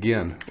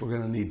again, we're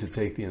going to need to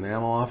take the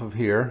enamel off of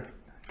here,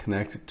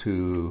 connect it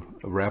to,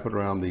 wrap it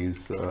around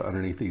these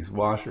underneath these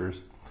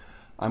washers.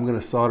 I'm going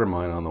to solder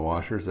mine on the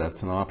washers.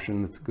 That's an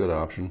option. It's a good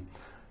option.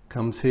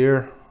 Comes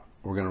here.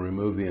 We're going to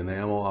remove the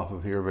enamel off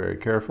of here very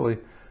carefully.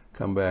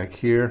 Come back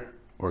here.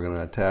 We're going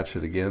to attach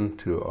it again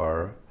to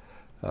our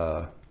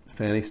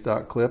fanny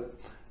stock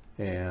clip,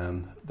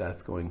 and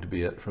that's going to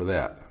be it for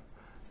that.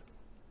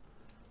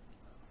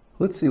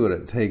 Let's see what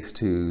it takes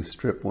to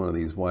strip one of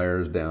these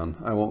wires down.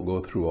 I won't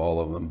go through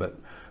all of them, but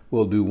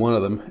we'll do one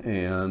of them,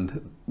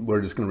 and we're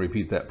just going to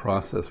repeat that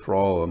process for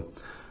all of them.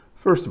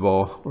 First of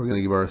all, we're going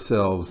to give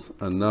ourselves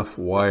enough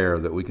wire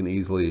that we can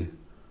easily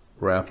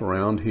wrap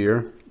around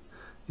here.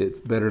 It's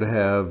better to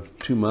have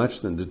too much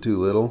than to too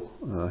little.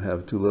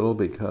 Have too little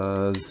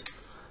because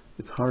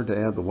it's hard to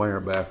add the wire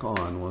back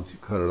on once you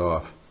cut it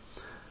off.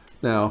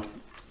 Now,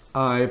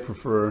 I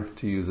prefer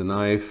to use a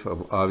knife.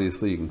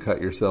 Obviously, you can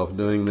cut yourself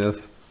doing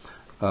this.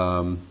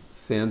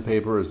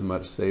 Sandpaper is a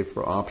much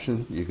safer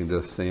option. You can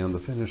just sand the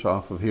finish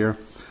off of here,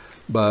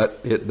 but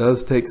it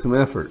does take some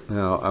effort.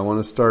 Now, I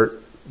want to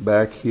start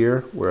back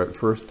here where it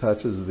first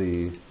touches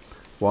the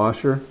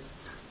washer,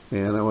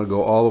 and I want to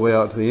go all the way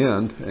out to the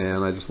end,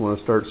 and I just want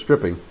to start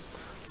stripping.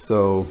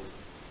 So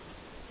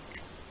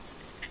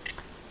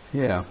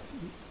yeah,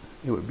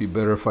 it would be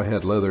better if I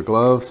had leather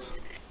gloves,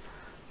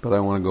 but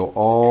I want to go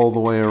all the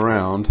way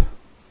around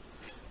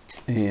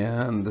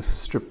and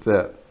strip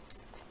that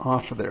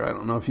off of there. I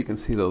don't know if you can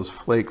see those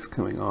flakes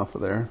coming off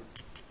of there.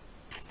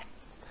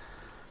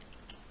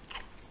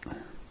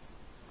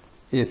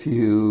 if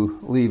you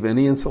leave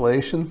any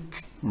insulation,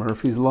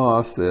 Murphy's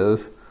Law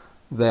says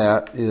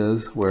that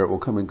is where it will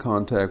come in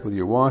contact with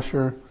your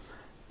washer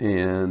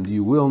and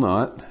you will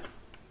not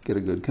get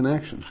a good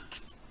connection.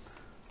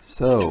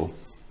 So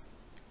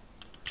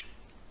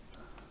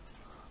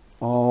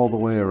all the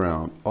way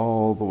around,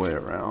 all the way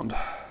around.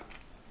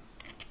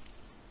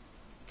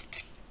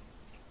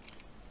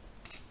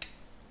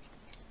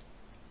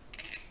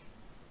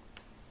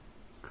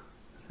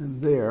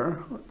 And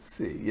there, let's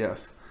see,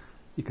 yes,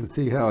 you can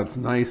see how it's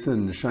nice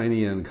and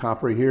shiny and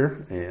coppery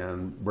here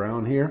and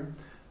brown here.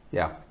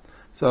 Yeah,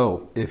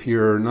 so if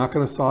you're not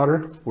going to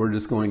solder, we're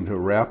just going to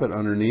wrap it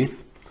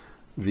underneath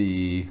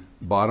the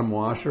bottom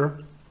washer,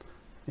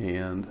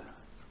 and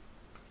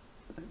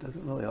it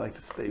doesn't really like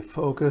to stay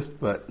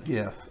focused, but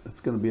yes, it's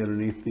going to be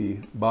underneath the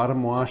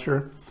bottom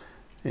washer,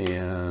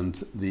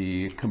 and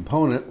the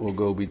component will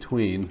go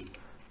between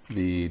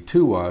the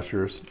two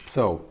washers.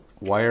 So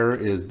wire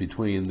is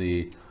between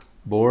the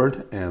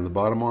board and the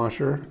bottom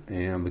washer,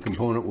 and the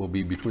component will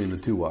be between the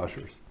two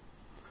washers.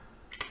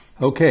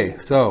 Okay,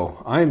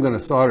 so I'm going to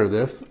solder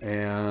this,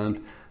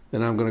 and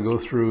then I'm going to go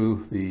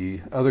through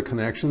the other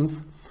connections,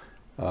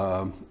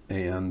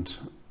 and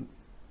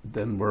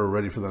then we're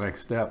ready for the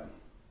next step.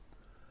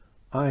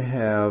 I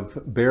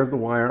have bared the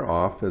wire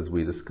off, as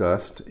we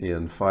discussed,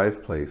 in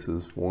 5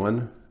 places.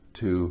 1,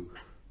 2,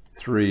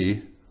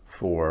 3,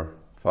 4,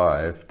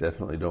 5.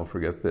 Definitely don't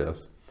forget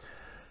this.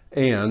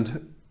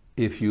 And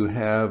if you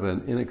have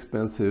an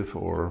inexpensive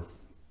or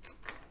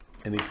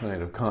any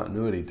kind of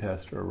continuity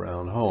tester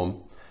around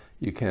home,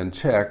 you can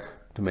check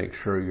to make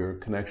sure your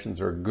connections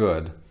are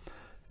good.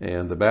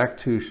 And the back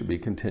 2 should be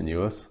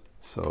continuous,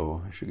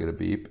 so I should get a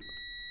beep.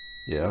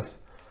 Yes.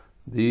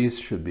 These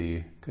should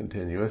be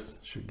continuous,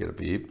 should get a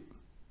beep.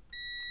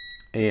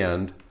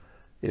 And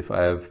if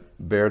I've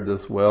bared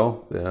this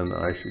well, then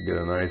I should get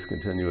a nice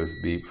continuous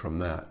beep from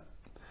that.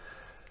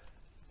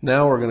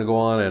 Now we're going to go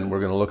on and we're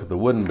going to look at the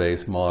wooden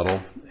base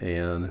model,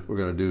 and we're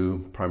going to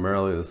do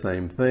primarily the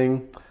same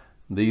thing.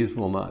 These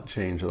will not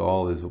change at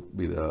all. These will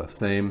be the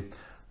same.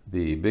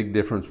 The big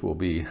difference will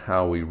be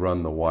how we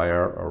run the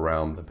wire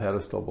around the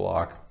pedestal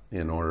block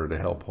in order to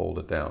help hold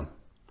it down.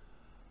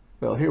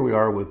 Well, here we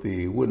are with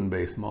the wooden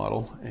base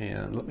model,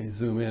 and let me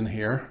zoom in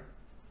here.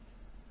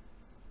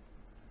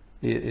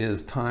 It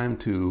is time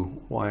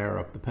to wire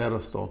up the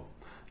pedestal.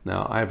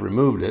 Now I've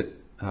removed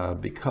it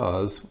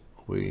because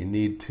we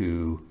need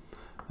to,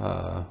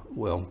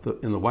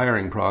 in the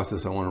wiring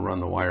process, I want to run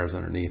the wires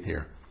underneath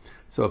here.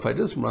 So if I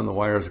just run the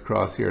wires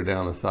across here,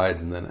 down the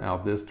sides, and then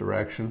out this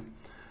direction,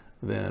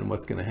 then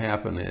what's going to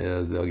happen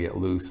is they'll get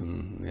loose,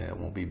 and yeah, it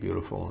won't be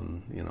beautiful,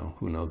 and you know,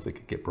 who knows, they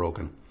could get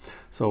broken.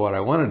 So what I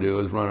want to do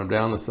is run them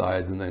down the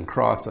sides and then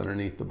cross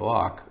underneath the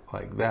block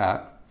like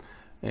that,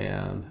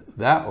 and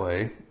that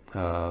way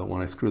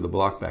when I screw the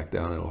block back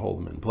down, it'll hold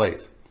them in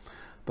place.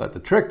 But the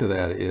trick to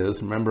that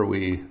is, remember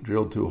we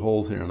drilled 2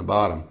 holes here in the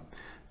bottom,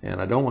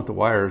 and I don't want the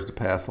wires to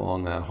pass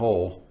along that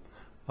hole,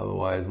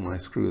 otherwise when I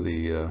screw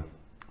the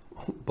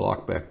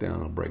block back down,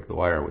 it'll break the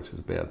wire, which is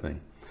a bad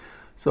thing.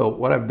 So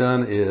what I've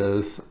done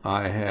is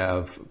I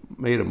have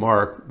made a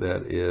mark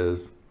that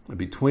is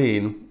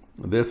between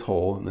this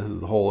hole, and this is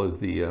the hole is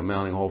the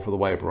mounting hole for the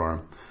wiper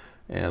arm,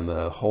 and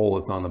the hole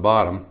that's on the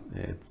bottom,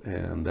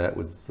 and that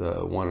was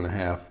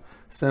 1.5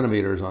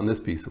 centimeters on this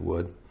piece of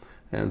wood.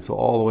 And so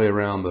all the way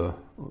around the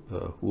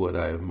wood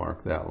I have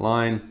marked that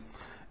line,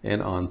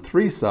 and on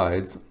 3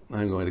 sides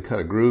I'm going to cut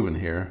a groove in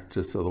here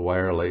just so the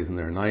wire lays in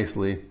there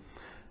nicely.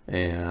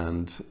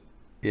 And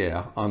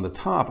yeah, on the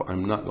top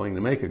I'm not going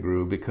to make a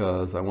groove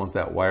because I want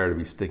that wire to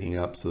be sticking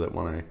up so that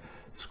when I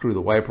screw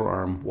the wiper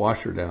arm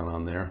washer down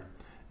on there,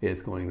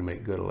 it's going to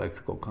make good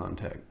electrical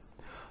contact.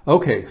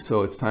 Okay,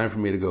 so it's time for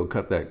me to go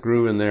cut that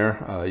groove in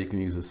there. You can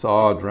use a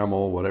saw,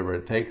 Dremel, whatever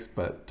it takes,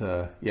 but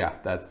yeah,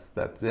 that's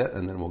it,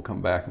 and then we'll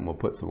come back and we'll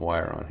put some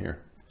wire on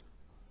here.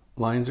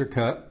 Lines are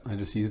cut. I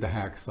just used a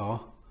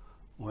hacksaw,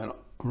 went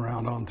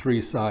around on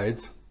 3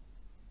 sides.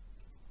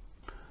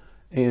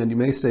 And you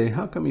may say,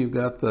 how come you've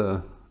got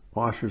the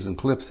washers and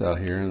clips out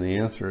here? And the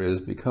answer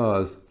is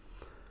because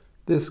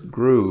this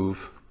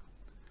groove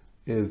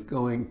is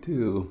going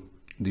to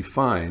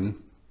define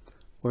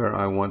where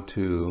I want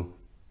to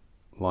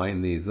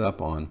line these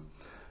up on.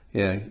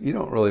 Yeah, you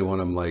don't really want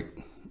them like,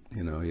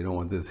 you know, you don't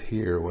want this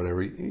here or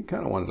whatever. You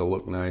kind of want it to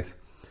look nice.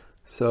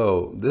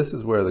 So this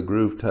is where the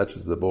groove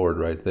touches the board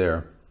right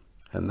there,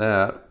 and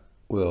that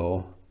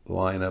will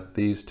line up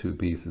these 2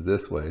 pieces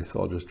this way.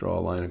 So I'll just draw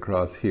a line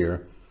across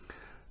here,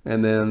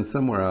 and then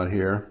somewhere out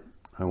here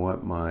I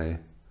want my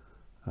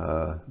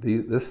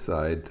this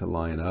side to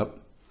line up,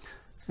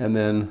 and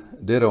then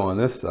ditto on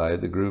this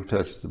side. The groove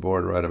touches the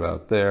board right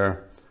about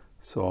there,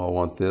 so I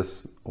want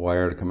this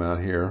wire to come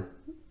out here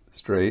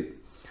straight,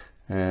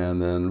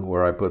 and then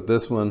where I put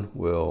this one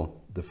will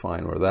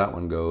define where that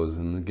one goes.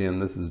 And again,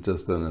 this is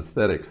just an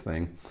aesthetics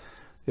thing.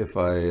 If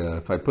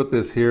I put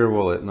this here,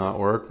 will it not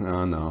work?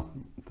 No,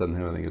 it doesn't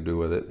have anything to do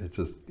with it.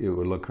 It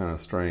would look kind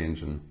of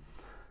strange and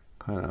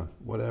kind of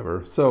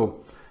whatever.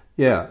 So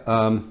yeah,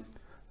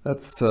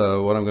 that's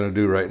what I'm going to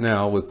do right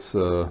now. Let's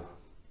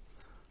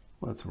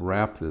let's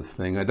wrap this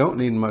thing. I don't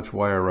need much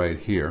wire right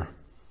here,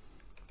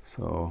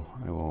 so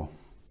I will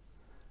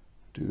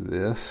do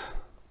this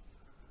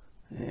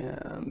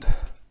and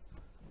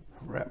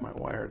wrap my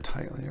wire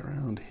tightly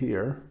around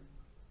here.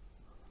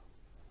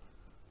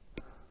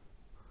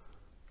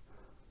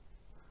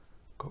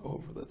 Go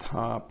over the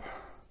top.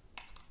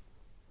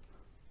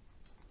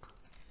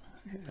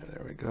 Yeah,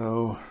 there we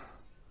go.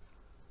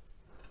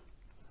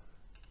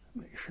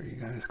 Make sure you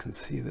guys can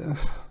see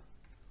this.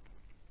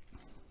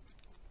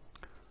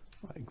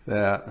 Like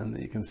that, and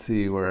then you can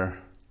see where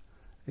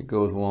it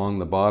goes along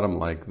the bottom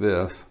like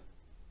this.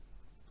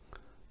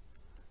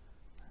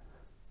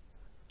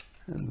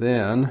 And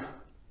then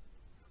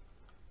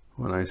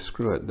when I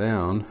screw it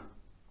down,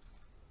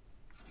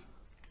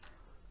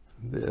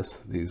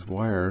 these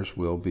wires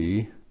will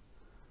be,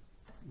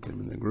 get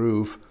them in the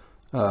groove,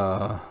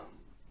 the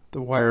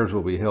wires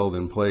will be held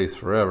in place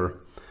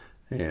forever.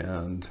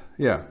 And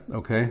yeah,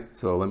 okay,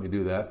 so let me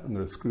do that. I'm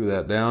going to screw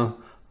that down.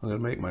 I'm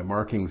going to make my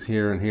markings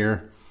here and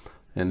here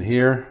and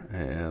here,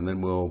 and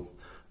then we'll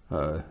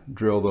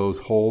drill those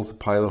holes,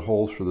 pilot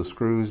holes for the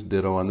screws,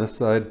 ditto on this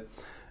side,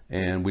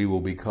 and we will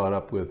be caught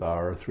up with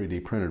our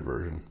 3D printed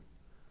version.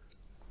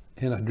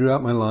 And I drew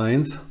out my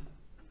lines.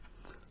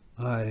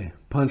 I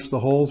punched the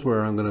holes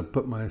where I'm going to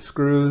put my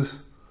screws.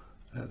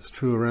 That's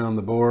true around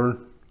the board.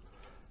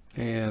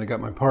 And I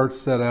got my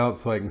parts set out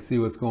so I can see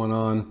what's going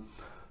on.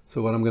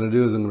 So what I'm going to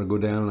do is I'm going to go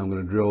down and I'm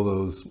going to drill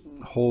those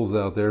holes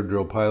out there,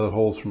 drill pilot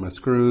holes for my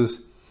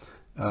screws.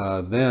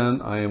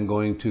 Then I am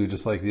going to,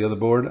 just like the other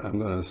board, I'm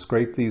going to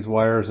scrape these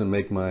wires and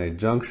make my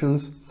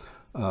junctions.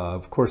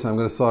 Of course, I'm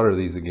going to solder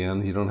these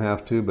again. You don't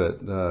have to,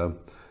 but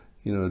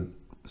you know,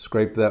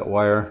 scrape that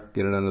wire,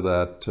 get it under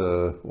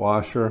that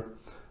washer,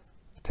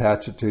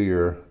 attach it to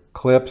your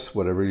clips,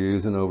 whatever you're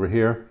using over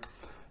here,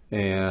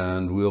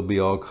 and we'll be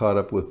all caught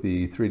up with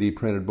the 3D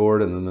printed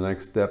board. And then the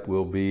next step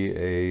will be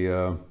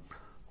a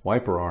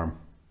wiper arm.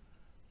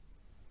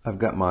 I've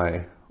got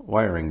my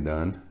wiring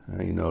done.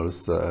 You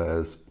notice,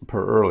 as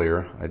per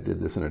earlier, I did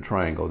this in a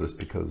triangle just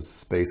because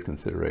space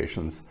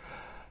considerations.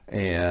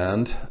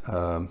 And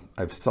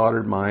I've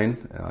soldered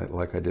mine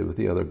like I did with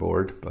the other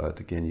board, but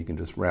again, you can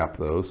just wrap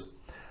those.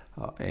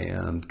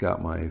 And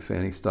got my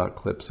fanny stock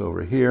clips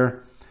over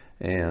here.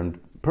 And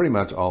pretty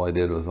much all I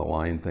did was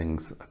align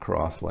things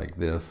across like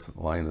this,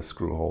 align the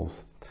screw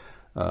holes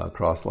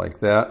across like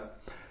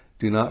that.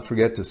 Do not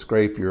forget to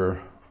scrape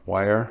your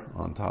wire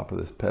on top of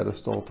this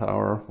pedestal,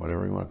 tower,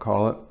 whatever you want to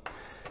call it.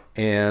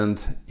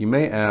 And you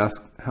may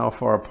ask, how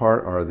far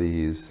apart are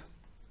these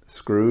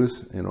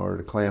screws in order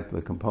to clamp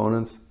the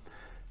components?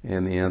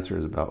 And the answer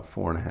is about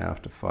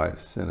 4.5 to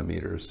 5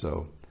 centimeters.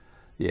 So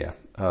yeah,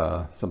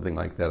 something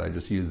like that. I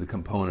just use the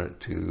component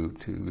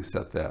to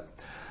set that.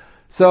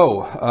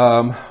 So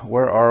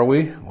where are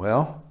we?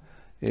 Well,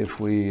 if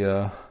we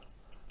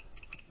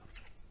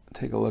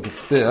take a look at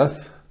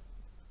this,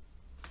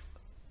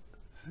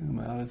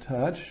 zoom out a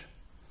touch,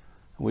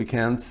 we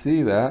can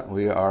see that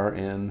we are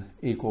in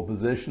equal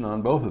position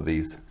on both of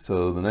these.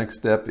 So the next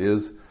step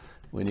is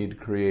we need to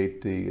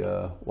create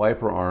the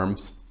wiper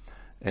arms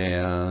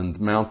and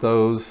mount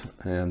those,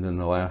 and then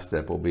the last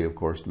step will be, of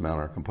course, to mount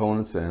our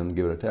components and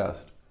give it a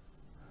test.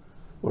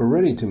 We're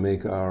ready to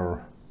make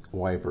our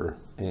wiper,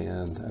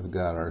 and I've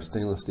got our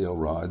stainless steel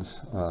rods.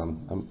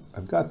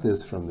 I've got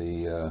this from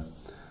the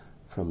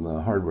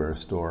hardware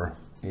store,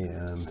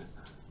 and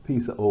a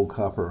piece of old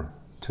copper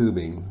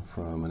tubing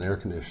from an air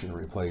conditioner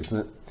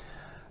replacement.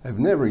 I've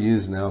never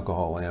used an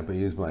alcohol lamp. I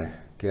used my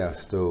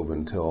gas stove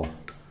until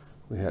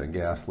we had a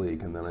gas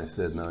leak, and then I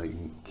said, no, you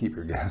can keep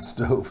your gas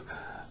stove.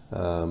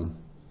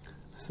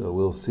 So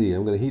we'll see.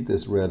 I'm going to heat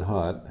this red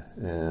hot,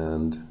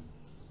 and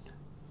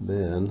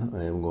then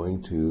I am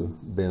going to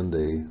bend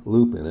a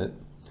loop in it.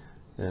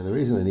 And the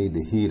reason I need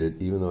to heat it,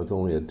 even though it's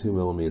only a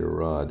 2mm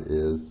rod,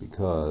 is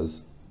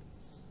because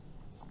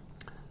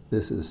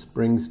this is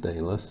spring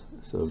stainless.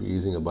 So if you're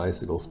using a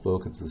bicycle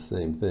spoke, it's the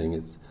same thing.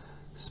 It's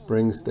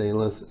spring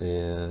stainless,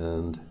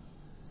 and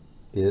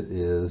it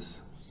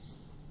is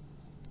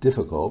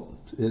difficult.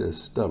 It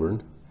is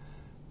stubborn.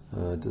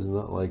 It does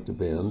not like to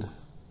bend.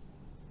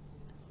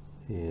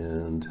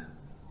 And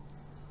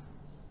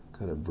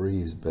got a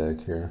breeze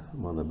back here.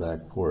 I'm on the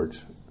back porch.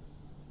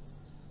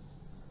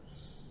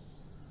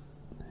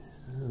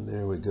 And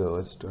there we go.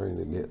 It's starting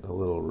to get a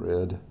little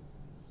red.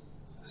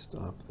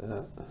 Stop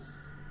that.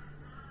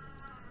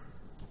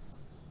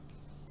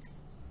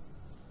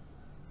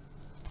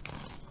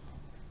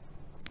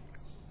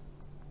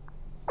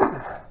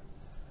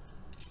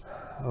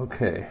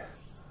 Okay.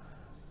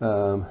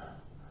 I've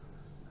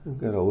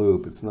got a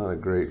loop. It's not a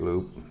great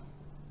loop.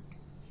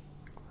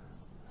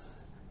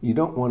 You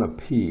don't want a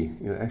P,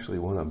 you actually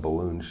want a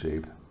balloon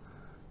shape.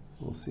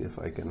 We'll see if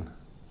I can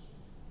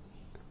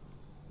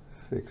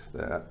fix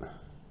that.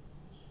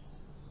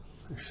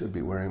 I should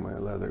be wearing my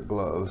leather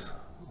gloves,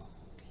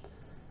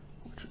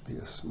 which would be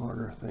a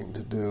smarter thing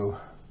to do.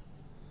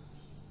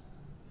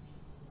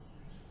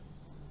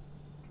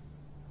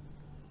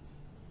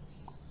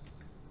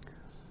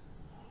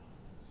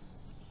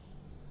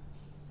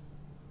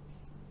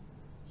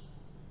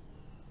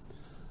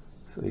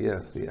 So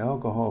yes, the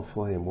alcohol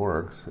flame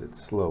works.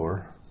 It's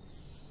slower.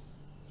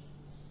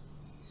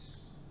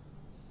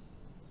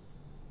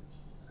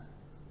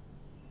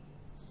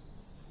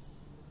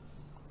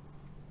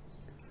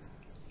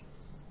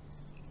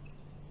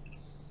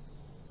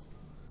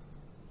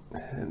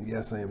 And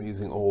yes, I am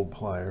using old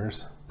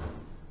pliers.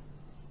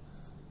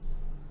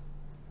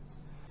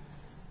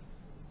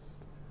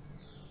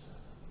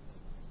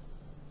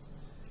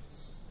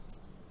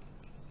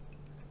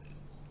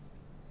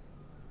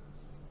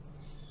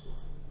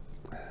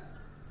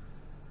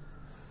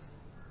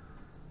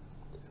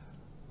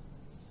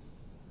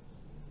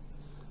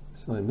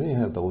 So I may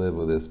have to live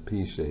with this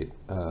P shape.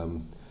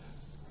 In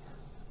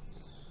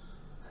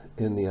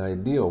the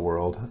ideal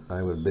world,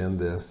 I would bend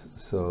this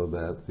so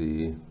that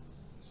the,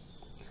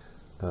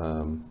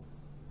 well,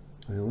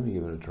 let me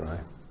give it a try.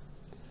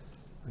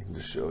 I can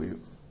just show you.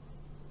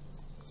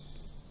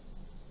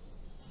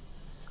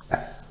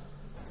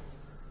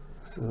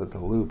 So that the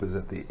loop is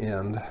at the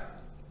end.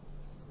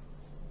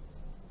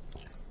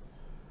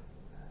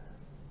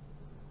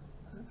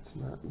 It's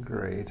not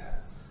great.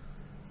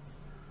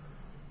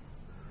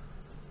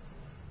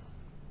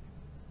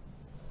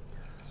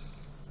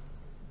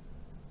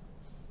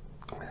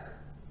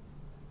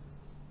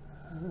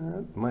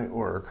 That might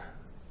work.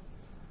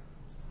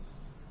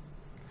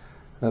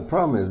 The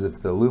problem is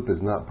if the loop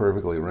is not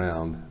perfectly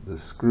round, the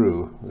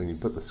screw, when you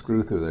put the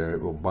screw through there,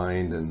 it will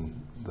bind and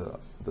the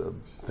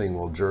thing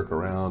will jerk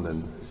around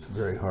and it's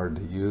very hard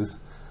to use.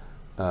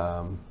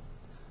 And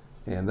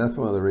that's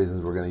one of the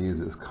reasons we're going to use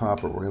this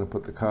copper. We're going to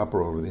put the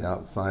copper over the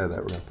outside of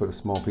that. We're going to put a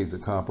small piece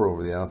of copper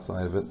over the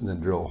outside of it and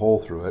then drill a hole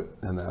through it.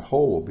 And that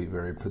hole will be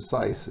very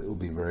precise. It will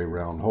be a very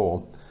round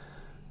hole.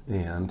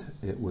 And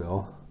it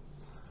will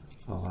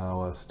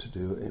allow us to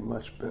do a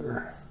much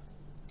better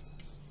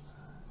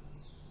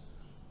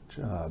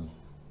job.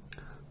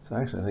 So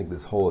actually I think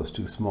this hole is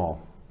too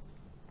small,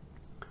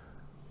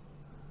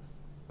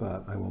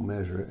 but I will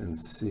measure it and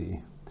see.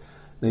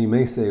 Now you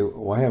may say,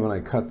 why haven't I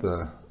cut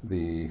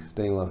the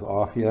stainless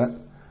off yet?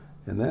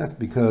 And that's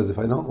because if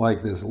I don't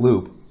like this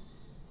loop,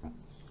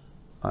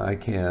 I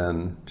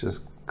can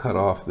just cut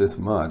off this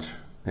much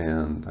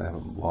and I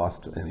haven't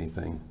lost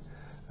anything.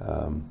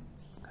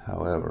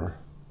 However,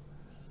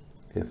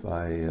 if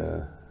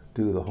I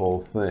do the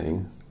whole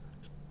thing,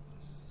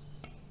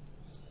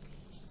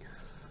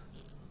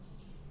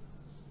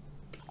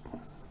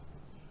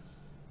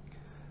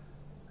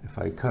 if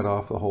I cut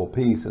off the whole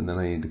piece and then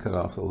I need to cut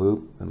off the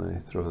loop, then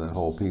I throw that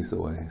whole piece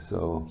away.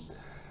 So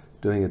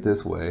doing it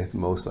this way, the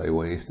most I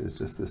waste is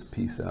just this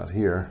piece out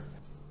here.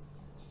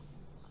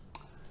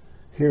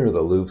 Here are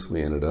the loops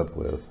we ended up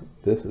with.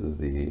 This is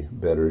the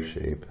better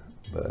shape,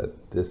 but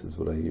this is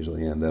what I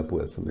usually end up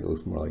with, something that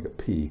looks more like a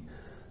P.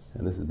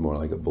 And this is more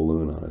like a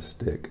balloon on a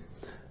stick.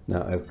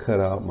 Now I've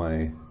cut out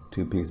my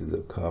 2 pieces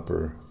of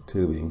copper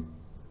tubing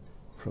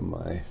from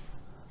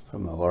the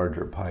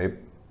larger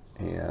pipe,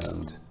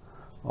 and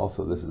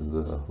also this is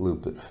the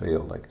loop that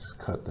failed. I just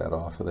cut that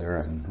off of there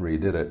and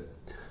redid it.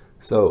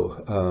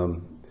 So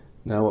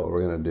now what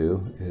we're going to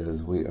do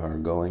is we are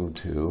going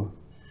to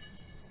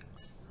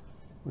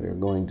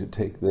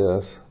take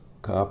this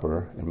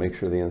copper and make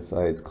sure the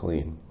inside's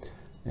clean,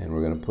 and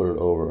we're going to put it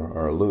over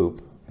our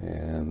loop.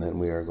 And then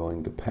we are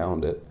going to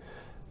pound it.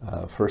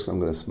 First I'm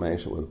going to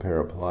smash it with a pair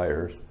of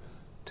pliers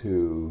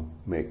to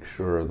make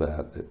sure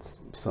that it's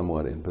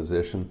somewhat in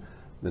position.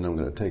 Then I'm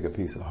going to take a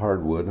piece of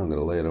hardwood, I'm going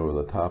to lay it over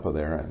the top of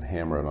there and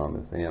hammer it on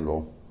this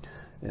anvil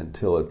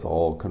until it's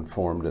all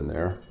conformed in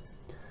there.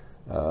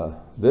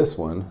 This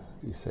one,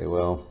 you say,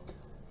 well,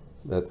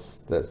 that's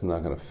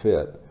not going to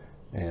fit.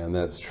 And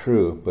that's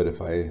true, but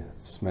if I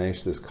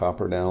smash this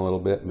copper down a little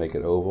bit, make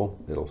it oval,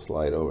 it'll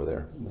slide over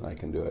there, and then I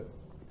can do it.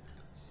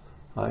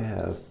 I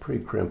have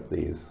pre-crimped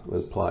these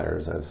with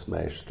pliers. I've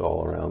smashed it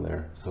all around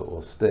there so it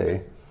will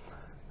stay.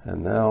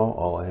 And now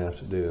all I have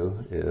to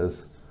do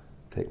is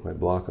take my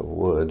block of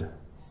wood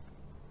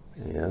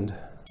and,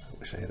 I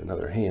wish I had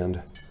another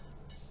hand,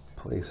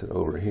 place it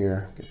over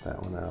here, get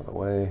that one out of the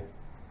way.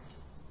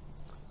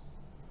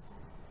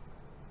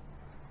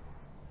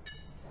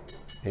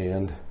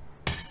 And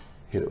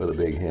hit it with a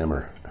big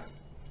hammer.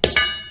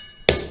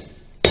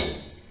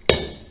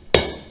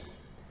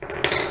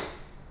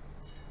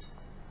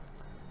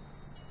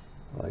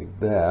 Like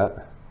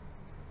that.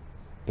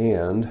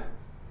 And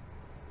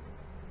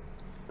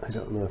I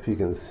don't know if you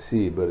can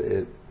see, but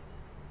a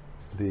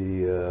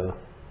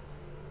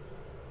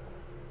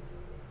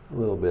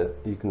little bit,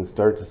 you can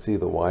start to see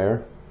the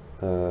wire,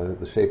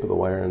 the shape of the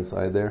wire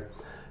inside there,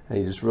 and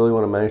you just really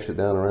want to mash it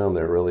down around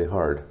there really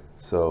hard.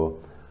 So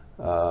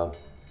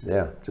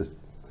yeah, just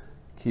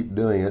keep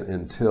doing it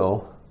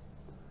until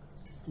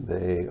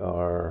they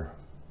are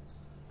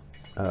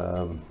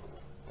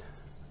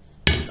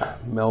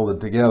melded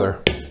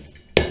together.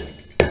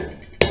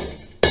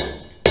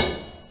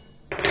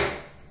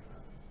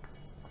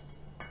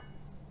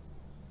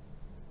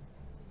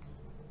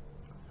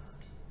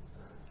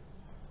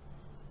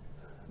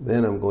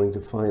 Then I'm going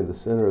to find the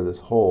center of this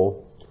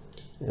hole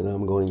and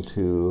I'm going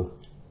to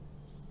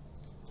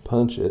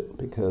punch it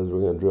because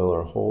we're going to drill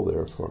our hole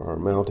there for our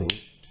mounting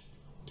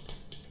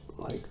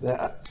like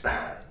that.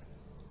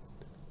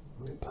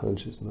 My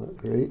punch is not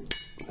great.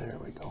 There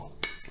we go.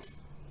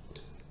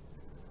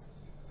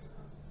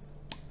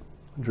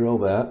 Drill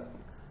that,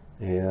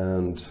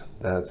 and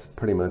that's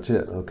pretty much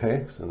it.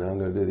 Okay, so now I'm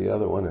going to do the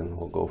other one and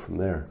we'll go from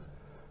there.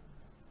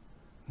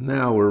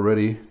 Now we're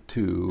ready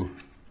to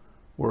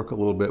work a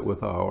little bit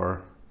with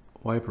our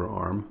wiper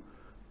arm.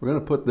 We're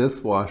going to put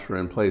this washer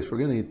in place. We're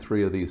going to need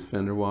 3 of these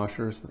fender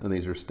washers, and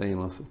these are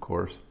stainless, of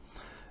course.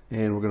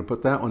 And we're going to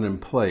put that one in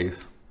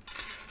place.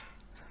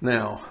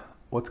 Now,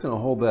 what's going to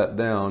hold that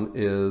down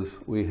is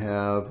we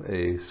have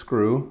a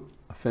screw,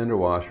 a fender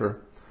washer.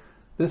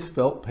 This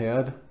felt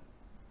pad,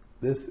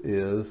 this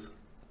is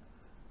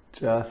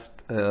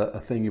just a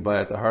thing you buy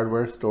at the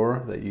hardware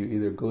store that you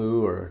either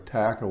glue or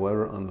tack or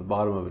whatever on the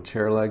bottom of a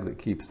chair leg that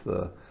keeps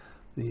the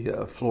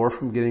floor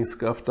from getting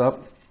scuffed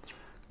up.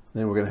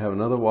 Then we're going to have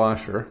another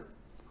washer.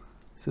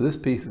 So this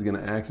piece is going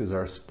to act as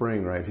our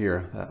spring right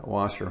here, that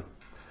washer,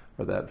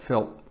 or that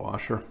felt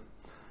washer.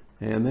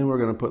 And then we're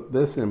going to put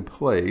this in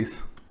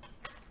place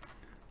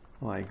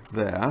like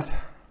that.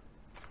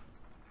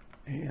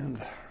 And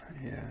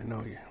yeah, I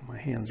know my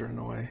hands are in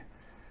the way.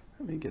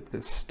 Let me get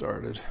this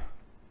started.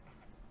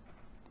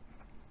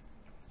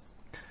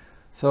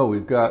 So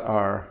we've got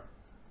our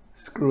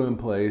screw in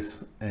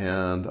place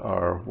and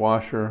our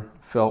washer,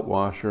 felt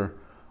washer,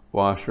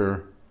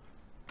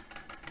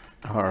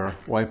 our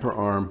wiper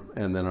arm,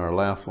 and then our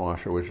last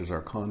washer, which is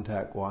our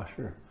contact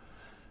washer.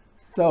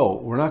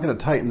 So we're not going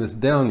to tighten this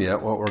down yet.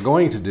 What we're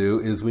going to do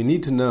is we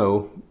need to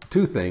know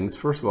 2 things.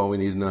 First of all, we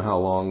need to know how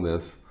long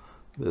this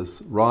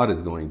rod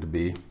is going to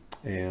be,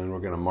 and we're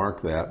going to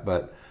mark that.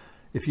 But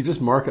if you just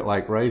mark it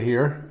like right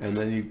here, and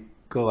then you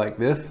go like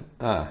this,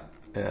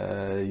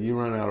 you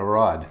run out of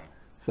rod.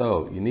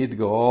 So you need to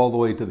go all the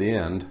way to the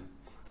end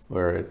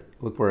where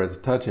look where it's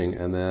touching,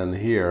 and then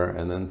here,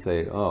 and then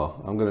say,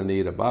 oh, I'm going to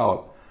need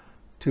about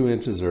 2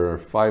 inches or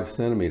 5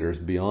 centimeters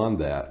beyond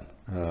that.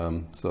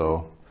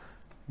 So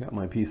I got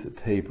my piece of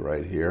tape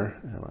right here,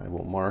 and I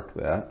will mark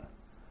that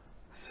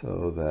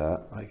so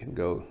that I can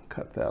go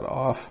cut that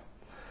off.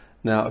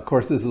 Now, of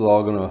course, this is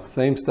all going to,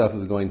 same stuff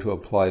is going to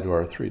apply to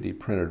our 3D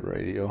printed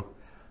radio.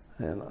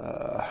 And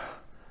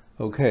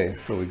okay,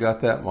 so we got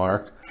that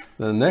marked.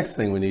 The next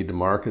thing we need to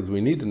mark is we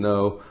need to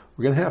know,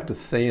 we're going to have to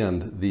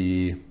sand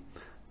the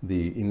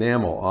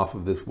enamel off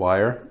of this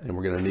wire, and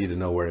we're going to need to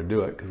know where to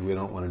do it because we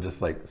don't want to just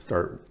like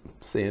start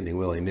sanding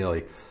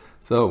willy-nilly.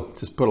 So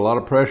just put a lot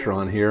of pressure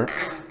on here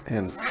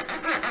and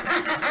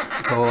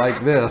go like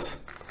this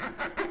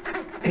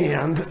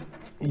and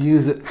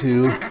use it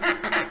to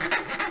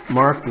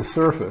mark the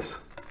surface.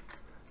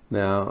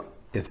 Now,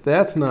 if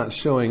that's not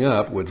showing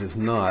up, which is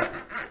not,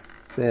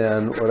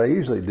 then what I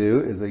usually do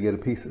is I get a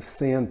piece of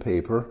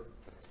sandpaper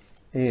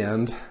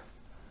and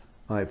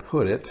I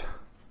put it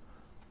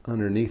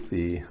underneath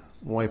the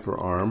wiper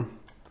arm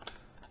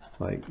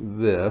like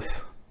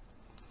this,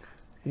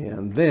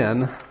 and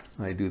then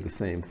I do the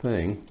same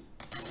thing.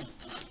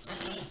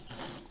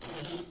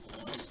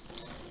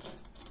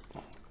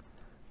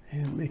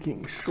 And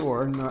making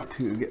sure not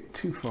to get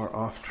too far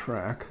off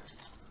track.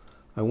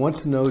 I want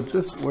to know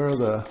just where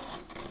the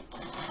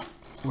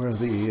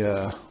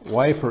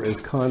wiper is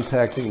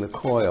contacting the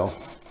coil.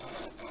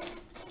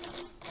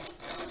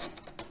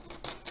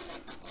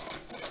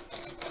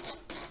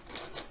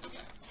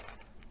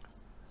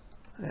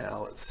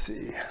 Now let's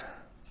see.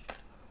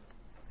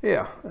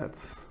 Yeah,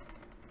 that's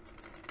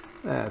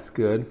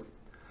good.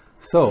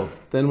 So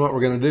then what we're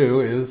going to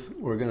do is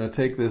we're going to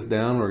take this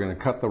down, we're going to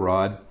cut the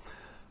rod.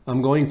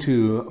 I'm going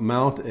to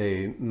mount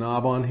a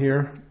knob on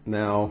here.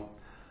 Now,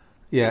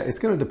 yeah, it's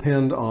going to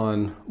depend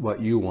on what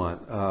you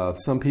want.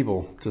 Some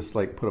people just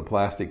like put a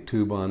plastic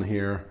tube on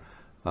here.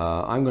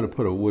 I'm going to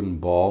put a wooden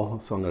ball,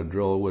 so I'm going to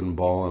drill a wooden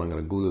ball and I'm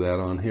going to glue that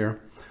on here.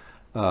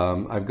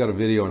 I've got a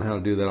video on how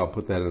to do that. I'll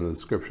put that in the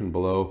description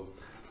below.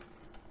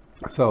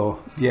 So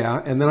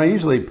yeah, and then I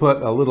usually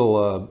put a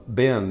little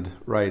bend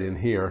right in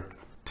here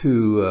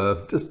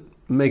to just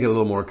make it a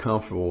little more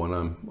comfortable when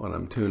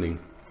I'm tuning.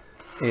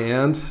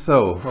 And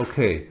so,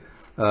 okay,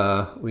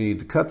 we need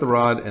to cut the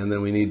rod, and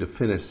then we need to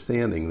finish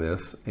sanding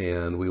this,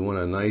 and we want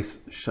a nice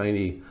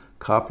shiny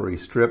coppery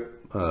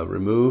strip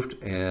removed,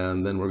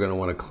 and then we're going to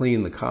want to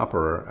clean the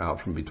copper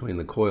out from between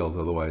the coils,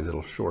 otherwise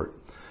it'll short.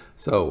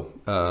 So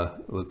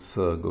let's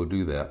go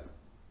do that.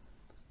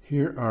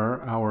 Here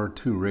are our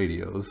 2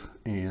 radios,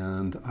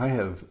 and I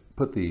have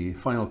put the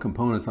final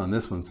components on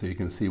this one so you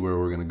can see where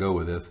we're going to go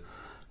with this.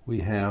 We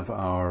have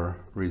our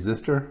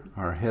resistor,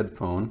 our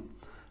headphone,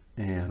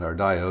 and our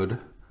diode,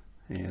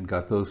 and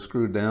got those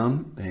screwed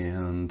down,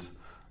 and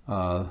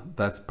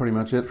that's pretty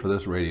much it for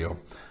this radio.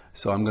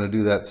 So I'm going to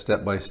do that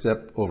step by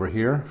step over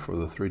here for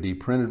the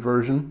 3D printed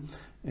version,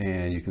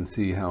 and you can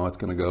see how it's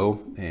going to go,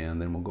 and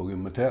then we'll go give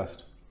them a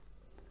test.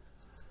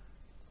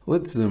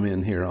 Let's zoom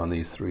in here on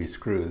these 3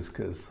 screws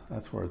because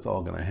that's where it's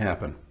all going to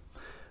happen.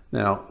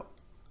 Now,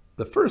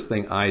 the first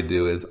thing I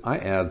do is I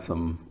add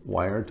some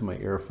wire to my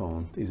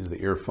earphone. These are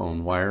the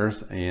earphone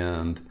wires,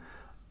 and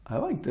I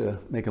like to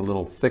make it a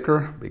little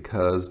thicker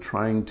because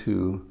trying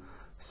to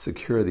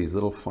secure these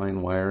little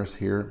fine wires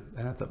here,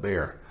 that's a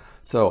bear.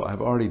 So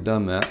I've already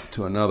done that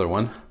to another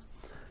one,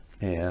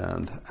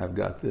 and I've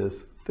got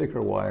this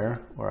thicker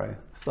wire where I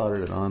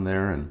soldered it on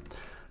there and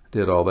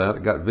did all that. I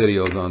got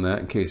videos on that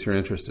in case you're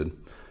interested.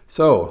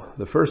 So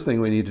the first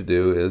thing we need to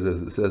do is,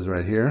 as it says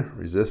right here,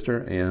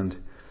 resistor and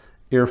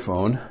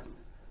earphone.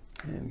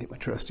 And get my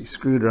trusty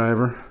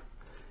screwdriver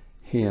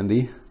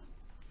handy.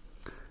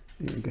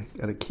 And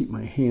got to keep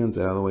my hands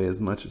out of the way as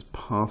much as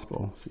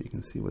possible so you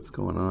can see what's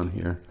going on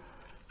here.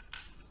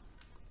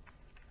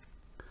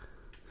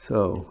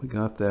 So we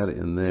got that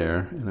in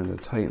there, and I'm going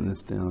to tighten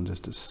this down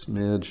just a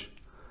smidge.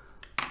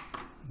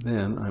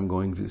 Then I'm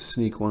going to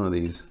sneak one of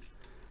these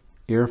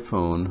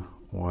earphone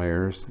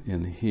wires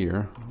in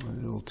here, a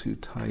little too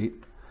tight.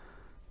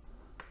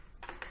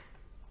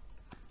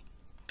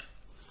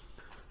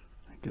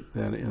 Get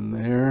that in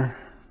there.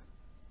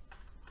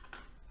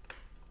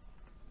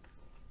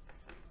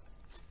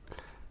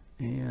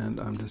 And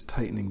I'm just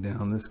tightening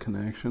down this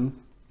connection.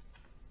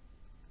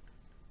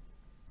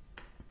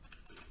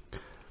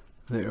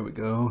 There we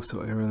go.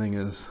 So everything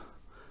is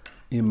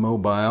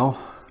immobile.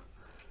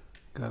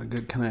 Got a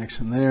good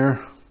connection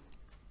there.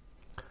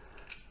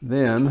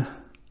 Then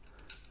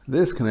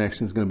this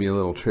connection is going to be a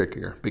little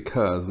trickier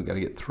because we got to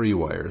get 3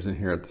 wires in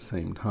here at the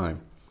same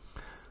time.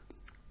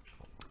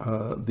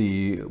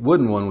 The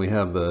wooden one, we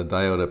have the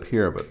diode up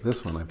here, but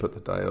this one I put the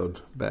diode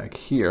back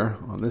here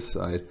on this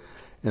side.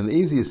 And the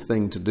easiest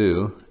thing to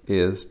do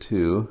is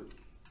to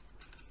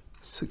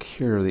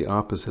secure the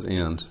opposite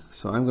end.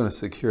 So I'm going to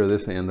secure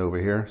this end over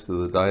here so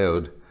the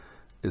diode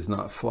is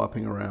not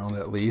flopping around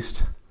at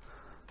least.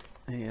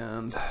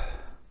 And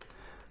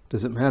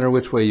does it matter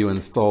which way you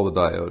install the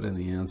diode? And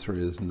the answer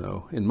is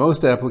no. In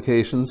most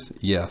applications,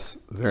 yes,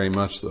 very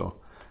much so.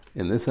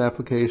 In this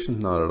application,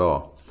 not at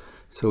all.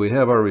 So we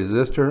have our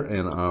resistor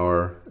and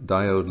our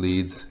diode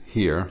leads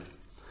here.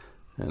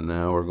 And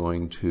now we're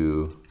going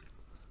to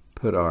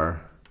put our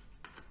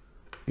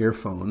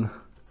earphone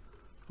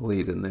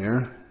lead in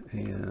there.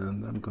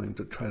 And I'm going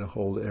to try to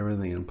hold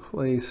everything in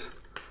place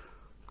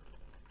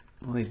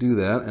while I do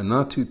that, and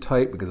not too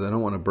tight because I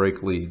don't want to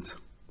break leads.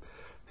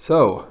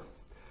 So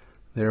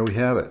there we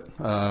have it.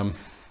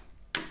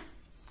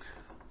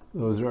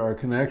 Those are our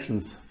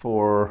connections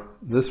for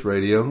this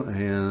radio,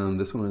 and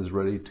this one is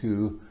ready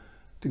to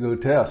go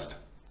test.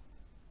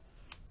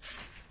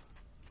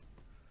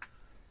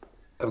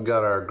 I've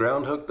got our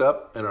ground hooked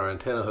up and our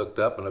antenna hooked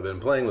up, and I've been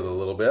playing with it a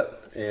little bit,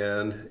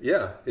 and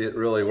yeah, it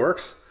really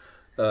works.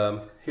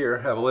 Here,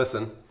 have a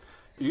listen.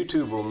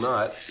 YouTube will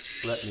not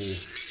let me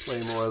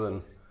play more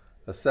than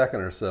a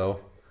second or so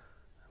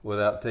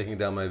without taking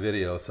down my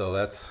video, so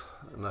that's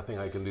nothing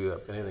I can do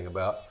anything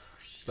about.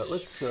 But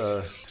let's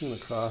tune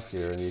across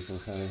here, and you can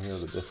kind of hear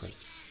the different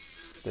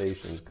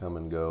stations come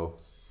and go.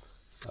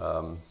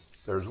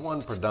 There's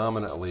one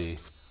predominantly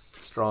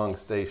strong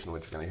station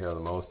which you're going to hear the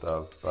most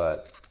of,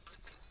 but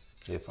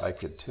if I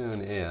could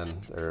tune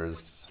in,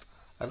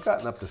 I've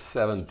gotten up to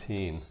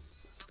 17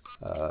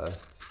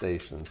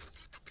 stations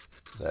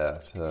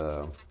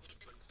that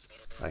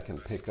I can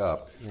pick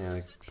up. And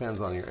it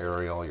depends on your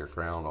aerial, your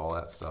ground, all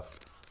that stuff.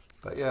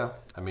 But yeah,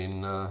 I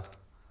mean,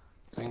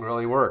 thing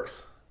really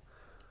works.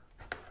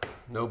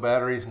 No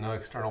batteries, no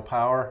external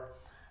power,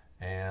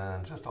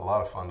 and just a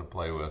lot of fun to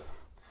play with.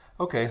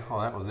 Okay, well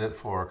that was it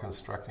for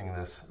constructing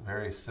this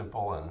very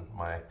simple and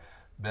my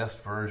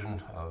best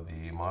version of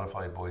the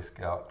modified Boy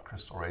Scout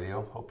crystal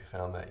radio. Hope you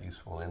found that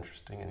useful and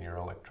interesting in your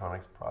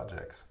electronics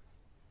projects.